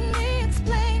 wait, let me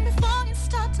explain before you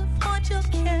start to point your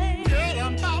cane. Girl,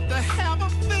 I'm about to have a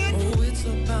fit. Oh, it's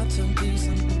about to be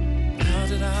some. How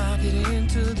did I get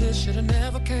into this? Should've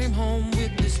never came home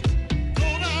with this. Go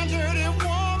down, dirty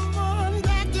woman,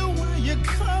 back to where you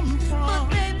come from. But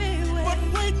baby,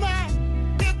 wait,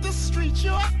 man, hit the street,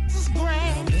 your ass is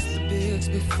grand. I missed the bigs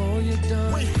before you're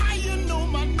done. Wait, how you know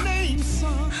my name,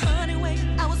 son? Honey, wait,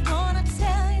 I was gonna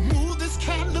tell you. Ooh, this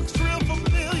cat looks real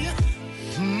familiar.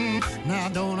 Now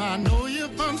don't I know you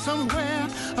from somewhere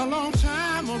a long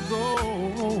time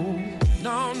ago?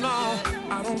 No,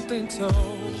 I don't think so.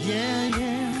 Yeah,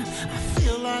 I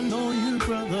feel I know you,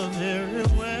 brother, very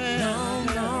well.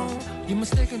 No, you're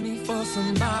mistaking me for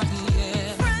somebody,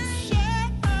 yeah.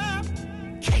 Shut up.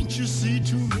 Can't you see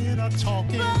two men are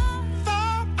talking?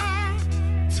 Thought I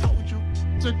told you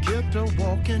to get to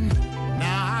walking.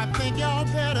 Now I think y'all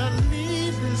better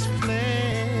leave this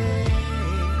place,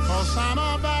 'cause I'm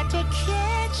about to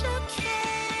catch a case.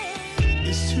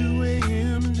 It's 2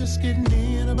 a.m. and just getting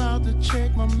in, about to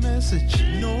check my message.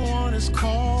 No one is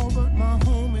called but my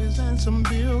homies and some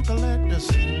bill collectors.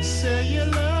 Say your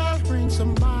love ring,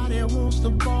 somebody wants to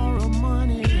borrow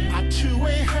money. I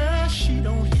two-way her, she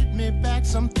don't hit me back,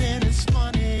 something is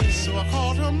funny. So I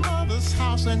called her mother's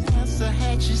house and asked her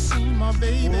had she seen my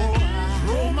baby.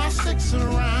 Rolled my six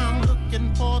around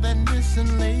looking for that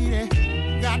missing lady.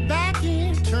 Got back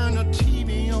in, turned the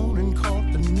TV on and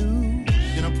caught the news.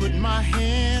 Then I put my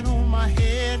hand on my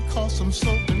head, 'cause I'm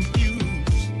so confused.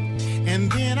 And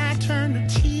then I turned the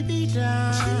TV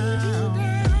down,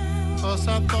 'cause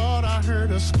I thought I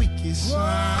heard a squeaky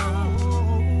sound.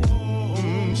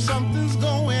 Something's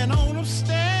going on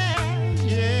upstairs,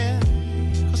 yeah,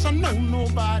 'cause I know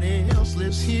nobody else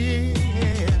lives here.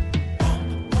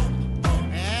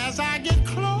 As I get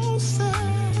closer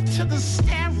to the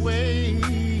stairways,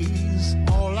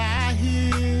 all I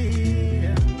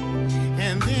hear,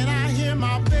 and then I hear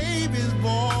my baby's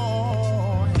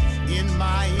voice in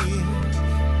my ear,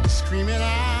 screaming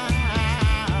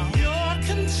out, "You're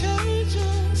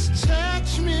contagious,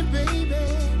 touch me, baby,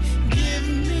 give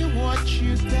me what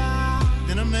you got."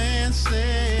 Then a man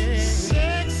said,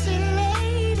 "Sexy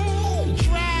lady,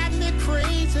 drive me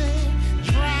crazy,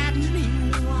 drive me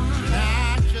wild."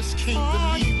 I just can't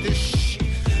believe this shit.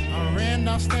 I ran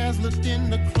downstairs, looked in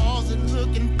the closet,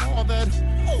 looking for that.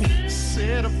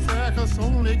 Said a prayer, 'cause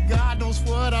only God knows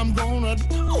what I'm gonna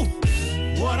do.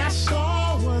 What I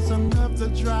saw was enough to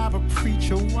drive a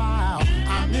preacher wild.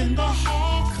 I'm in the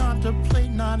hall,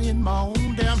 contemplate, not in my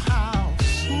own damn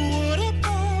house. Who would have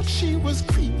thought she was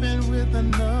creeping with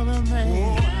another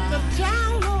man? The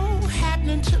download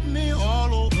happening to me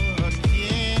all over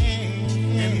again.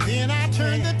 And then I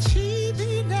turned the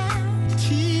TV down,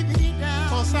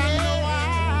 'cause I know I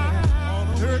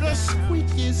heard a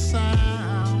squeaky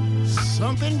sound.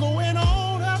 Something going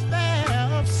on up there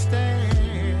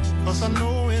upstairs, 'cause I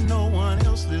know and no one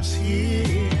else lives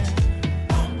here.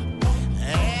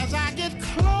 As I get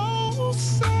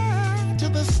closer to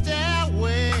the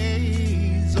stairways,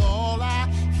 all I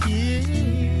hear,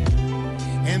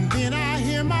 and then I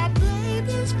hear my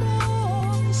baby's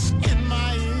voice in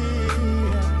my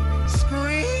ear,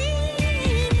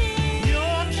 screaming,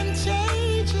 "You're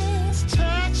contagious,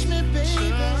 touch me, baby,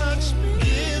 touch me,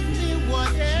 give me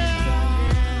whatever."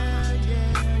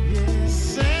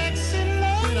 Sexy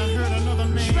lady, I heard another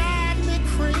man, drive me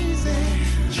crazy,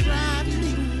 drive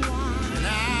me wild, and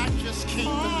I just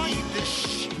can't believe this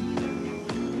shit.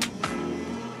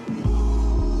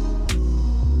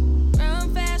 Run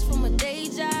fast from a day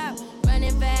job,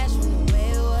 running fast from the way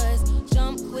it was.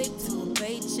 Jump quick to a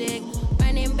paycheck,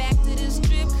 running back to the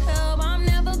strip club. I'm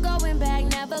never going back,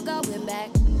 never going back.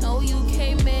 No, you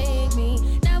can't make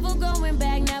me. Never going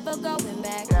back, never going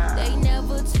back. They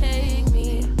never take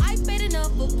me. I paid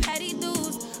enough for petty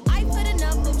dues. I put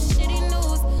enough of shitty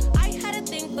news. I had a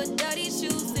thing for dirty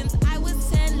shoes since I was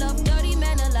 10. Love dirty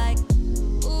men alike.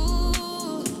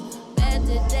 Ooh, bad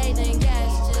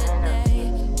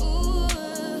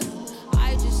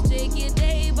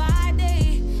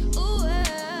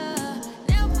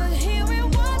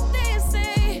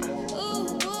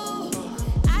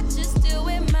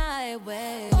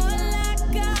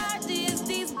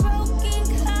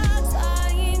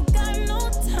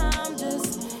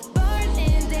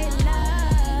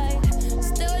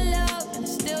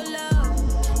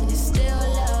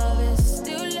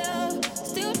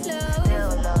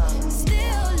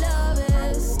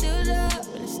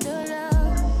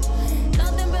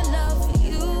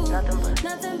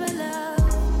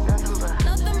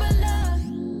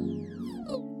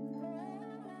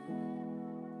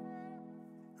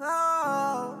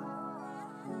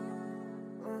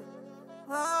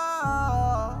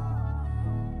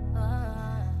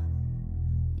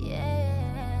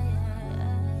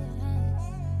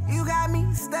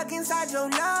stuck inside your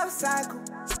love cycle.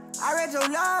 I read your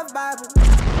love Bible. We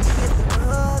get the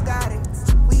hood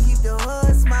guidance. We keep the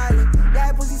hood smiling.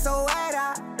 That pussy so wet,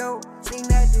 I don't think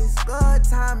that this good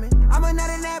timing. I'm a nut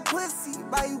in that pussy,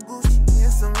 buy you Gucci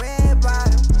and some red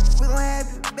bottoms. We gon' have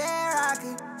you bare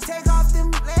rockin'. Take off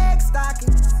them leg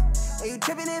stockings. Hey, you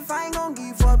trippin' if I ain't gon' give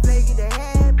you for a play, get the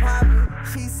head poppin'.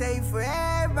 She say for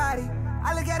everybody.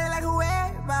 I look at it like who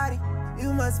everybody.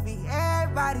 You must be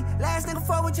everybody. Last nigga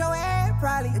fuck with your head,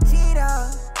 probably a cheater.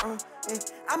 Yeah.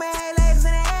 I'ma have legs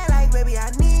in the air like, baby,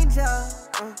 I need ya.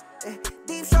 Yeah.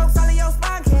 Deep strokes all in your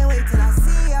spine, can't wait till I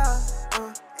see ya.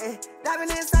 Yeah.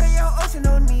 Diving inside of your ocean,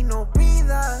 don't need no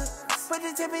breather. Put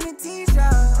your tip in the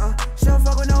t-shirt. She don't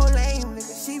fuck with no lame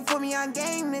nigga. She put me on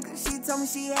game, nigga. She told me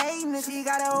she hate nigga. She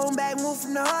got her own bag, move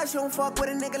from the hood. She don't fuck with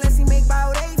a nigga unless he make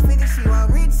about 8 figures. She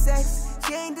want rich sex.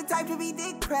 She ain't the type to be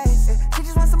dick pressed. She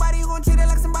just want somebody who gon' treat her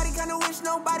like somebody kinda wish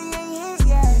nobody ain't hit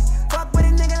yet. Fuck with a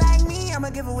nigga like me,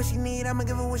 I'ma give her what she need, I'ma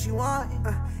give her what she want.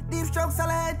 Deep strokes all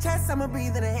in her chest, I'ma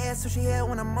breathe in her air so she hear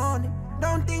when I'm on it.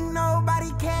 Don't think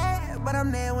nobody care, but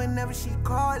I'm there whenever she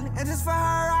callin'. And just for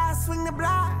her, I swing the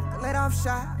block, let off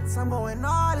shots, I'm going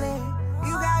all in.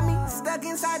 You got me stuck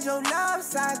inside your love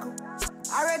cycle.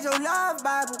 I read your love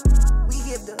Bible. We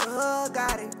give the hood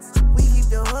guidance. We keep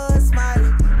the hood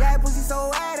smiling. That pussy so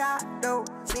wet, I don't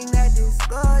think that this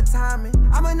good timing.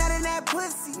 I'm a nut in that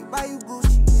pussy, buy you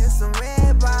Gucci and some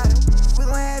red bottoms. We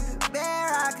gon' have you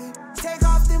bare rockin'. Take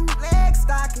off them leg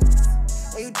stockings.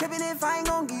 Hey, you trippin' if I ain't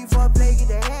gon' give you for a play, get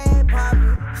the head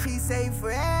poppin'. She say for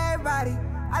everybody.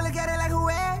 I look at it like who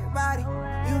everybody.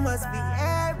 You must be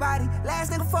everybody.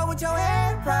 Last nigga fuck with your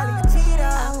head, probably a cheater.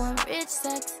 I want rich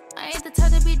sex. I ain't the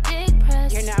type to be dick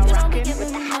pressed. You're now rockin'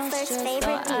 with the Hustler's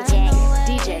favorite DJ,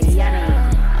 DJ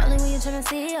Yuni. Only when you tryna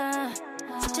see her.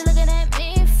 What you looking at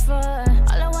me for?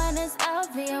 All I want is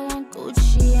LV, I want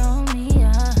Gucci on me,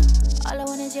 All I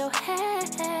want is your head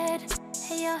and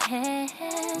your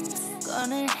hands.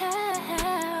 Gonna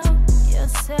help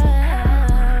yourself.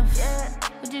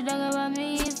 What you talking about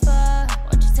me for?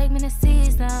 Won't you take me to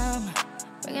see some?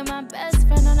 Bringing my best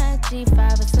friend on that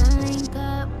G5. It's a link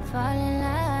up, fall in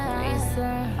love.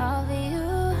 Reason all for you,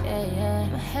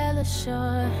 I'm hella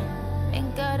sure.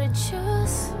 Ain't gotta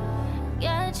choose.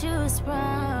 Got you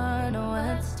sprung, know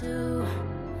what to do.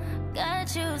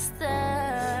 Got you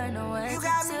stunned, know what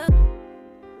to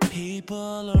do.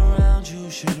 People around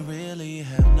you should really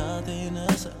have nothing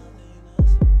to say.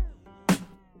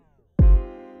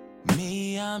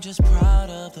 Me, I'm just proud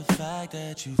of the fact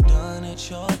that you've done it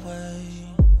your way.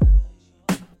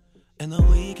 And the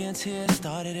weekends here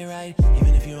started it right.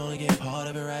 Even if you only get part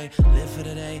of it right. Live for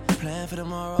today, plan for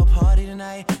tomorrow. Party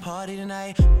tonight,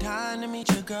 dying to meet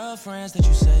your girlfriends that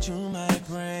you said you might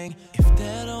bring. If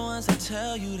they're the ones that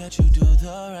tell you that you do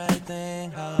the right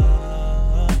thing.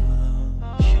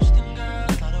 Houston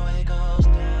girls, love the way it goes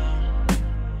down.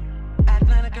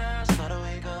 Atlanta girls, love the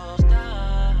way it goes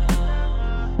down.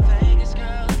 Vegas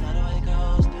girls, love the way it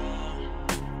goes down.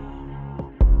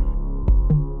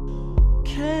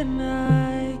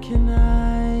 Can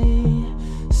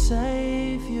I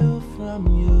save you from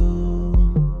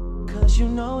you? Cause you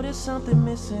know there's something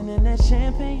missing in that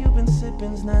champagne you've been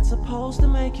sipping's not supposed to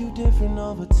make you different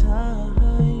over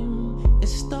time.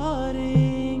 It's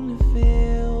starting to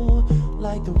feel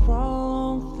like the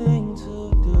wrong thing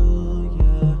to do,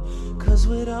 yeah. Cause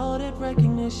with all that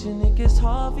recognition, it gets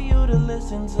hard for you to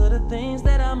listen to the things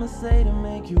that I'ma say to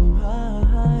make you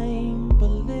mine. But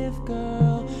live,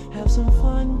 girl, have some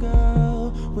fun,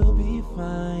 girl, we'll be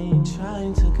fine.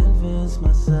 Trying to convince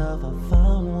myself I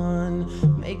found one,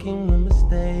 making a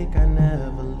mistake I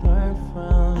never learned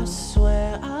from. I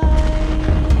swear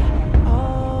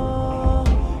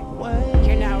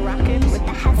You're now rocking with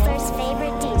the Hustler's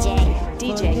favorite DJ,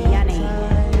 DJ Yuni.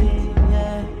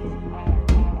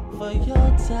 For your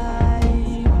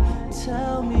time,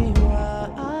 tell me why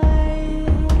I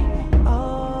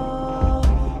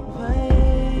always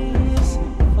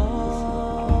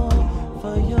fall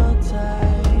for your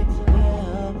type,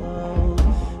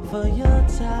 for your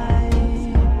type.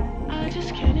 I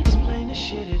just can't explain the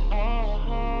shit at all.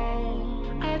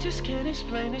 I just can't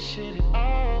explain the shit at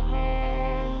all.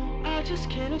 I just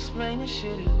can't explain the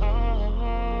shit at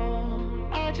all.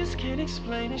 I just can't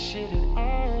explain the shit at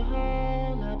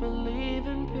all. I believe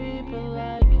in people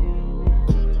like you.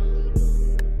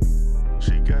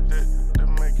 She got that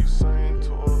make you sing to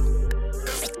her.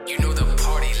 You know the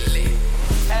party lit.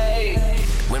 Hey,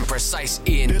 when Precise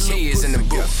ENT is in the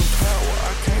booth.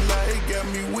 I can't lie, it got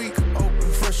me weak.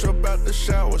 Open Fresh up out the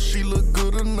shower, she look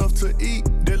good enough to eat.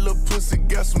 That little pussy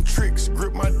got some tricks,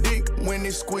 grip my dick when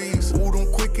it squeeze. Ooh, them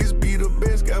quickies be the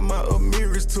best, got my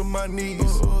Amiris to my knees.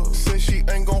 Say she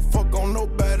ain't gon' fuck on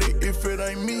nobody if it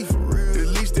ain't me. At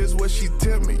least that's what she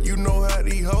tell me, you know how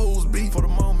these hoes be. For the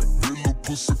moment, that little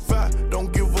pussy fat,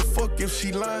 don't give a fuck if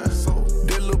she lying. So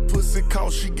that little pussy call,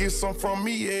 she get some from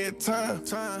me every time.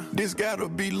 This gotta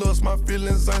be lust, my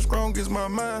feelings ain't strong as my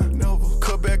mind. Never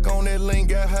cut back on that lane,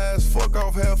 got high as fuck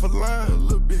off half a line. A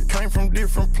little bit came from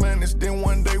different planets, then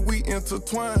one day we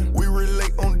intertwine. We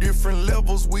relate on different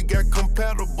levels, we got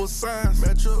compatible signs.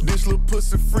 Match up. This little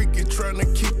pussy freaky,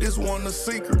 tryna keep this one a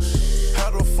secret.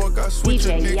 How the fuck I switch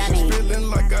addictions, feeling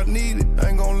like I need it.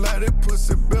 Ain't gon' lie, that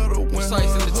pussy better when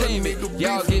Precise Entertainment.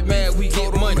 Y'all get mad, we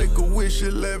get money. Make a wish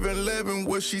 11/11,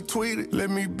 what she tweeted. Let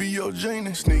me be your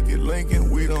genie. Sneak it, linking,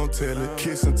 we don't tell it.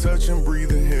 Kiss and touch and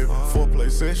breathe in heaven. Foreplay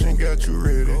session got you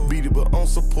ready. Beat it, but on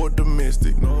support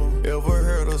domestic. Ever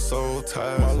heard of soul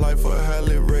ties? My life a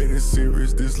highly rated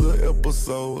series. This little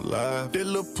episode live. That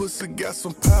little pussy got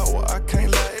some power. I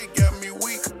can't lie, it got me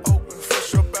weak. Open,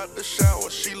 fresh up out the shower.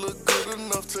 She look good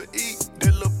enough to eat.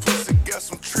 That little pussy got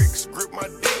some tricks. Grip my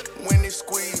dick when it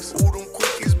squeeze. Ooh, them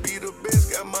quickies be the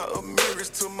best. Got my Amiris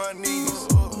to my knees.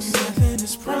 Nothing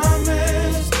is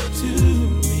promised to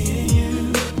me and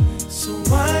you, so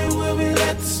why will we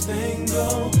let this thing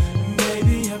go?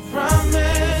 Maybe I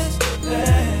promise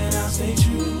that I'll stay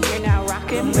true. You're now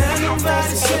rocking with the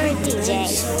Hustler's favorite DJ,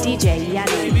 DJ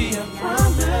Yuni. Maybe I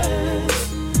promise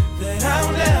that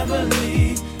I'll never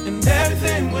leave and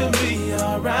everything will be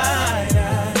alright. I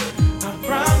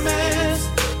promise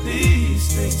these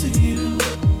things to you,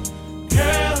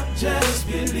 girl, just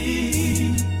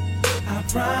believe. I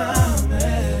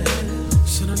promise.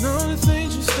 Should I know the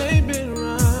things you say been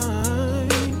right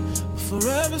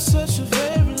forever, such a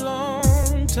very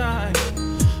long time.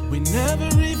 We never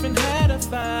even had a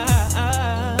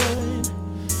fight.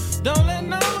 Don't let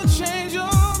no one change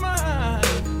your mind,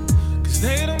 cause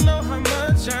they don't know how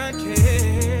much I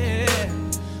care.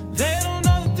 They don't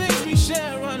know the things we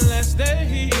share unless they're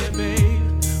here, babe.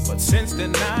 But since they're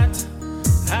not,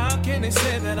 how can they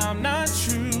say that I'm not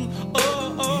true?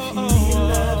 Love,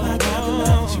 I got the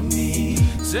love you need.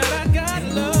 Said I got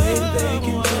love. They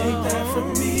can take that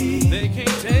from me. They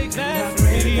can't take that from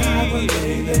me. God, one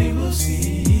day they will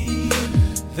see.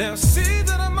 They'll see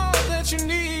that I'm all that you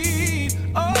need.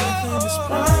 Nothing is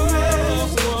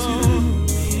promised to me.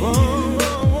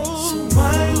 So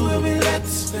why will we let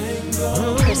this thing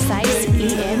go? Precise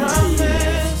ENT. I'll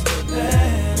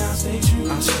stay true.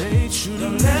 I'll stay true.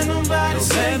 Don't let nobody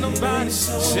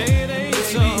say it ain't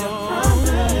so.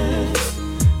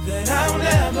 I'll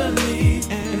never leave,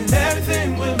 and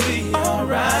everything will be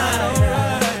alright. I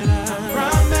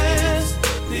promise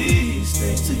these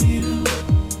things to you,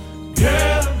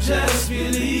 girl, just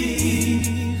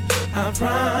believe. I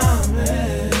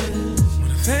promise.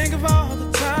 When I think of all the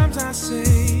times I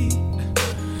say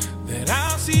that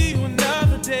I'll see you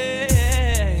another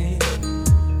day,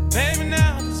 baby,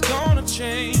 now it's gonna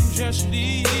change. Just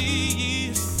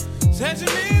leave. Said you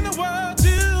mean the world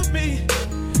to me.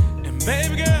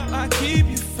 Baby girl, I keep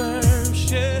you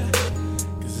first, yeah,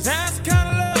 cause that's the kind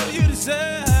of love you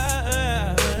deserve.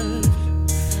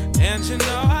 And you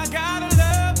know I gotta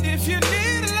love if you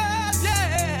need love,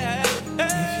 yeah.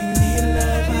 If you need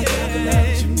love, I got the love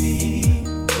that you need.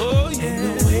 Oh yeah. Ain't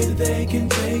no way that they can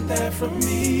take that from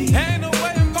me. Ain't no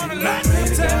way I'm gonna let them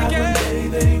take it. One day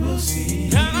they will see.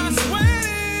 And I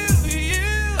swear to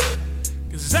you,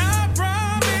 cause I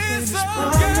promise,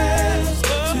 oh girl.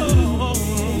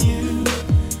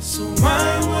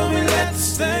 Why will we let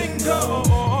this thing go?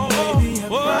 Baby, I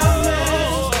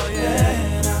promise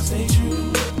that I'll stay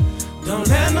true. Don't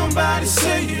let nobody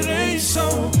say it ain't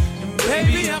so. And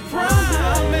baby, I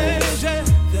promise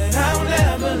that I'll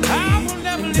never leave. I will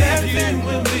never leave. Everything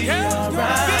will be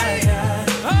alright.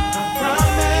 I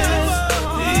promise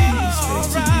these things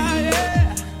to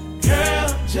you. Girl,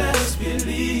 just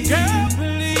believe. Girl,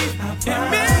 believe. I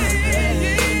promise.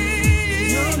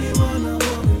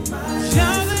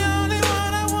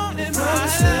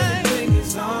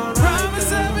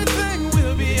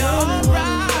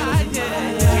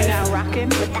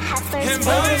 With the Hustler's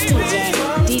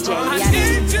favorite DJ,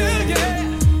 DJ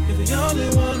Yuni. You're the only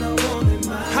one I want in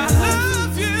my life. I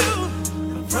love you.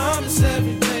 I promise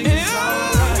everything is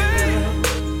alright.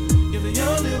 You're the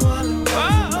only one I want in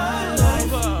my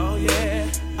life. Oh yeah.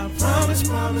 I promise you,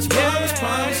 babe.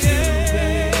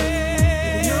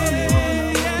 You're the only one I want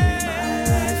in my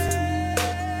life.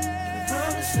 I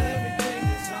promise everything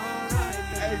is alright.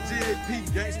 Hey, GAP,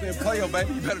 gangsta and player,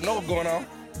 baby. You better know what's going on.